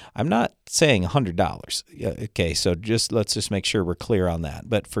am. I'm not saying $100. Okay, so let's just make sure we're clear on that.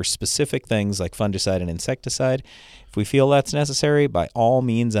 But for specific things like fungicide and insecticide, if we feel that's necessary, by all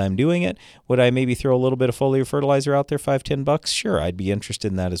means, I'm doing it. Would I maybe throw a little bit of foliar fertilizer out there, $5-10? Sure, I'd be interested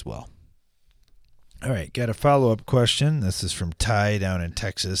in that as well. All right, got a follow-up question. This is from Ty down in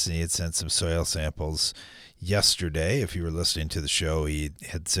Texas, and he had sent some soil samples yesterday. If you were listening to the show, he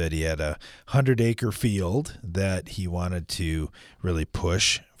had said he had a 100-acre field that he wanted to really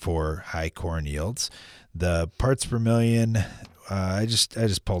push for high corn yields. The parts per million, I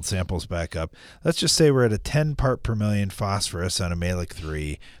just pulled samples back up. Let's just say we're at a 10 part per million phosphorus on a Mehlich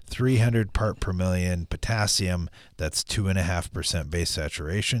 3, 300 part per million potassium. That's 2.5% base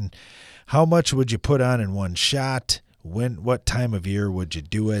saturation. How much would you put on in one shot? What time of year would you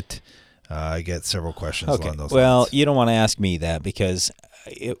do it? I get several questions along those lines. Well, you don't want to ask me that because,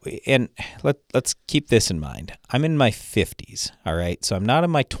 let's keep this in mind. I'm in my 50s, all right? So I'm not in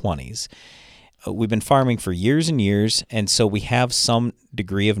my 20s. We've been farming for years and years, and so we have some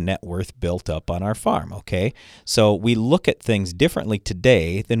degree of net worth built up on our farm, okay? So we look at things differently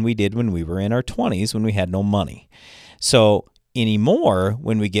today than we did when we were in our 20s when we had no money. So anymore,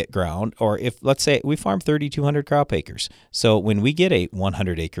 when we get ground, or if, let's say, we farm 3,200 crop acres. So when we get a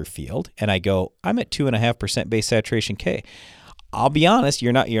 100-acre field, and I go, I'm at 2.5% base saturation K, I'll be honest,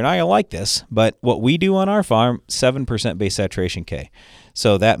 you're not gonna like this, but what we do on our farm, 7% base saturation K.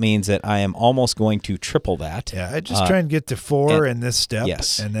 So that means that I am almost going to triple that. Yeah, I just try and get to 4 in this step,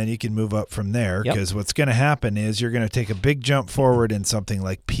 yes, and then you can move up from there, because what's going to happen is you're going to take a big jump forward in something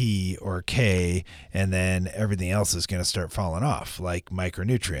like P or K, and then everything else is going to start falling off, like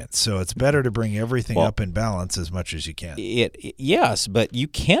micronutrients. So it's better to bring everything up in balance as much as you can. Yes, but you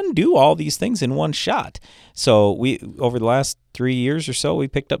can do all these things in one shot. So we, over the last 3 years or so, we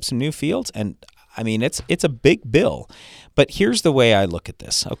picked up some new fields, and I mean, it's a big bill. But here's the way I look at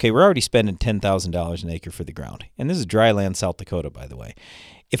this. Okay, we're already spending $10,000 an acre for the ground. And this is dry land, South Dakota, by the way.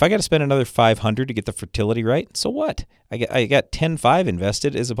 If I got to spend another $500 to get the fertility right, so what? I got 10.5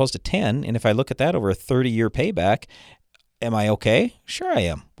 invested as opposed to 10, and if I look at that over a 30-year payback, am I okay? Sure I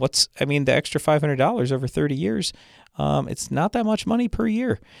am. The extra $500 over 30 years, it's not that much money per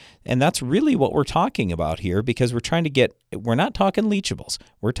year. And that's really what we're talking about here, because we're not talking leachables.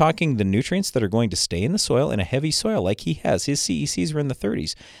 We're talking the nutrients that are going to stay in the soil in a heavy soil like he has. His CECs are in the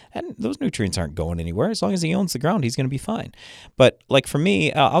 30s. And those nutrients aren't going anywhere. As long as he owns the ground, he's going to be fine. But like for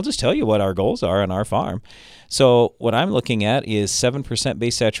me, I'll just tell you what our goals are on our farm. So what I'm looking at is 7%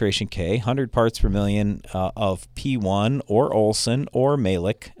 base saturation K, 100 parts per million of P1 or Olson or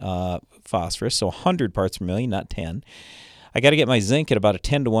Mehlich phosphorus, so 100 parts per million, not 10. I got to get my zinc at about a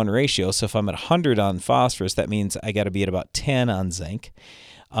 10-to-1 ratio, so if I'm at 100 on phosphorus, that means I got to be at about 10 on zinc,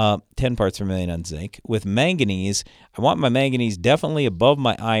 10 parts per million on zinc. With manganese, I want my manganese definitely above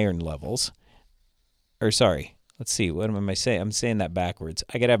my iron levels. Let's see, what am I saying? I'm saying that backwards.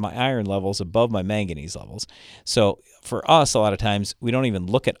 I got to have my iron levels above my manganese levels. So for us, a lot of times, we don't even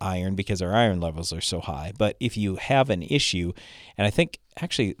look at iron because our iron levels are so high. But if you have an issue, and I think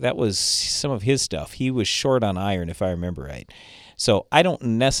actually that was some of his stuff, he was short on iron if I remember right. So I don't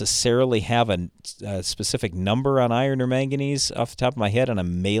necessarily have a specific number on iron or manganese off the top of my head on a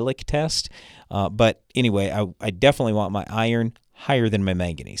Mehlich test. But anyway, I definitely want my iron higher than my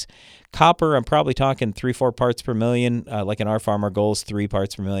manganese. Copper, I'm probably talking 3-4 parts per million. Like in our farm, our goal is 3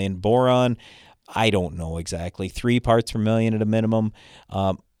 parts per million. Boron, I don't know exactly. 3 parts per million at a minimum.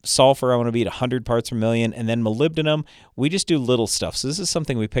 Sulfur, I want to be at 100 parts per million. And then molybdenum, we just do little stuff. So this is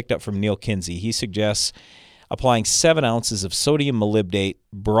something we picked up from Neil Kinsey. He suggests applying 7 ounces of sodium molybdate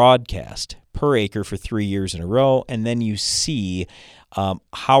broadcast per acre for 3 years in a row, and then you see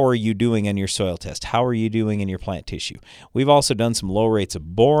how are you doing on your soil test? How are you doing in your plant tissue? We've also done some low rates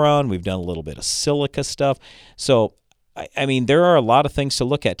of boron. We've done a little bit of silica stuff. So, I mean, there are a lot of things to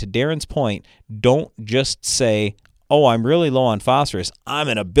look at. To Darren's point, don't just say, oh, I'm really low on phosphorus. I'm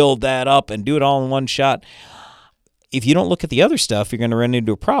going to build that up and do it all in one shot. If you don't look at the other stuff, you're going to run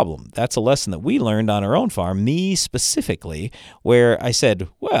into a problem. That's a lesson that we learned on our own farm, me specifically, where I said,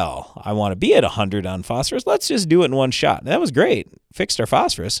 well, I want to be at 100 on phosphorus. Let's just do it in one shot. And that was great. Fixed our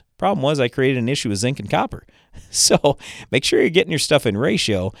phosphorus. Problem was I created an issue with zinc and copper. So make sure you're getting your stuff in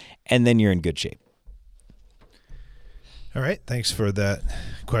ratio, and then you're in good shape. All right. Thanks for that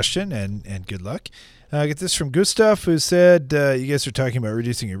question, and good luck. I get this from Gustav, who said, you guys are talking about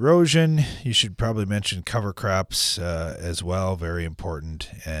reducing erosion. You should probably mention cover crops as well. Very important,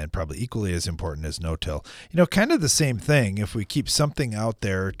 and probably equally as important as no-till. You know, kind of the same thing. If we keep something out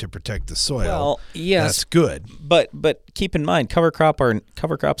there to protect the soil, well, yes, that's good. But keep in mind, cover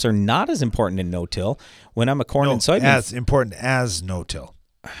crops are not as important in no-till. When I'm a corn and soybean, as important as no-till.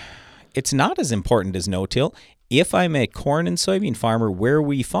 It's not as important as no-till. If I'm a corn and soybean farmer where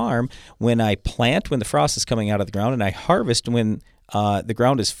we farm, when I plant when the frost is coming out of the ground and I harvest when the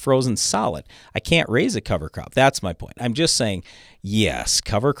ground is frozen solid, I can't raise a cover crop. That's my point. I'm just saying, yes,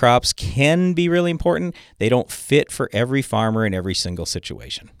 cover crops can be really important. They don't fit for every farmer in every single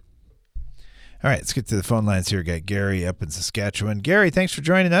situation. All right, let's get to the phone lines here. We got Gary up in Saskatchewan. Gary, thanks for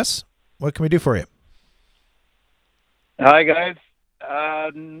joining us. What can we do for you? Hi, guys.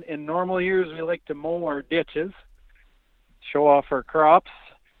 In normal years, we like to mow our ditches, show off our crops.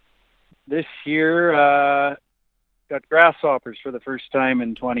 This year, got grasshoppers for the first time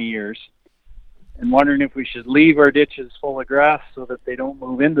in 20 years, and wondering if we should leave our ditches full of grass so that they don't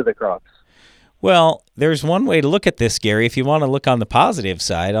move into the crops. Well, there's one way to look at this, Gary. If you want to look on the positive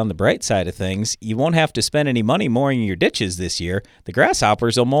side, on the bright side of things, you won't have to spend any money mowing your ditches this year. The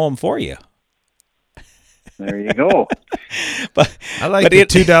grasshoppers will mow them for you. There you go. I like the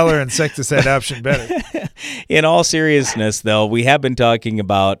 $2 insecticide option better. In all seriousness, though, we have been talking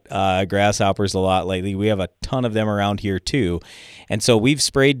about grasshoppers a lot lately. We have a ton of them around here, too. And so we've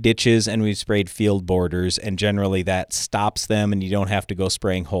sprayed ditches and we've sprayed field borders, and generally that stops them and you don't have to go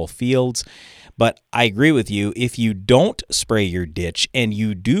spraying whole fields. But I agree with you. If you don't spray your ditch and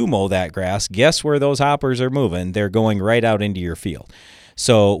you do mow that grass, guess where those hoppers are moving? They're going right out into your field.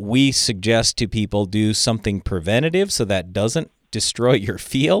 So we suggest to people do something preventative so that doesn't destroy your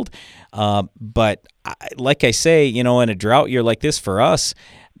field. But like I say, you know, in a drought year like this for us,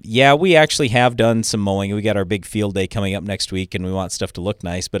 yeah, we actually have done some mowing. We got our big field day coming up next week and we want stuff to look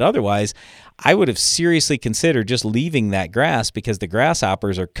nice. But otherwise, I would have seriously considered just leaving that grass because the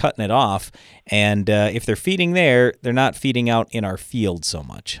grasshoppers are cutting it off. And if they're feeding there, they're not feeding out in our field so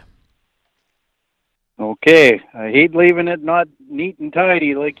much. Okay, I hate leaving it not neat and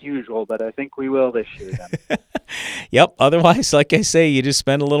tidy like usual, but I think we will this year then. Yep, otherwise, like I say, you just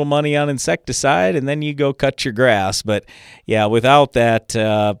spend a little money on insecticide and then you go cut your grass. But yeah, without that,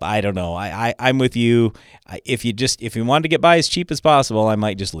 I don't know. I'm with you. If you wanted to get by as cheap as possible, I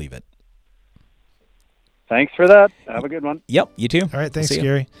might just leave it. Thanks for that. Have a good one. Yep, you too. All right, thanks,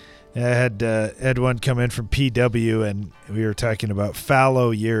 Gary. I had one come in from PW, and we were talking about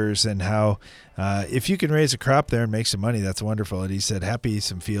fallow years and how if you can raise a crop there and make some money, that's wonderful. And he said, happy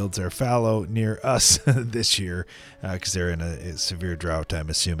some fields are fallow near us this year because they're in a severe drought, I'm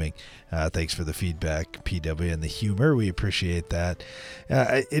assuming. Thanks for the feedback, PW, and the humor. We appreciate that.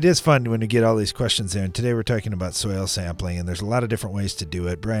 It is fun when we get all these questions there. And today we're talking about soil sampling, and there's a lot of different ways to do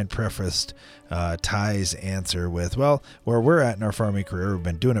it. Brian prefaced Ty's answer with, well, where we're at in our farming career, we've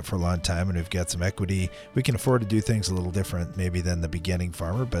been doing it for a long time, and we've got some equity. We can afford to do things a little different maybe than the beginning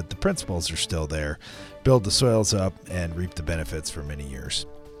farmer, but the principles are still there. Build the soils up and reap the benefits for many years.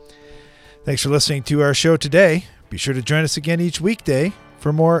 Thanks for listening to our show today. Be sure to join us again each weekday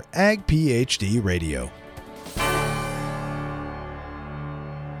for more Ag PhD Radio.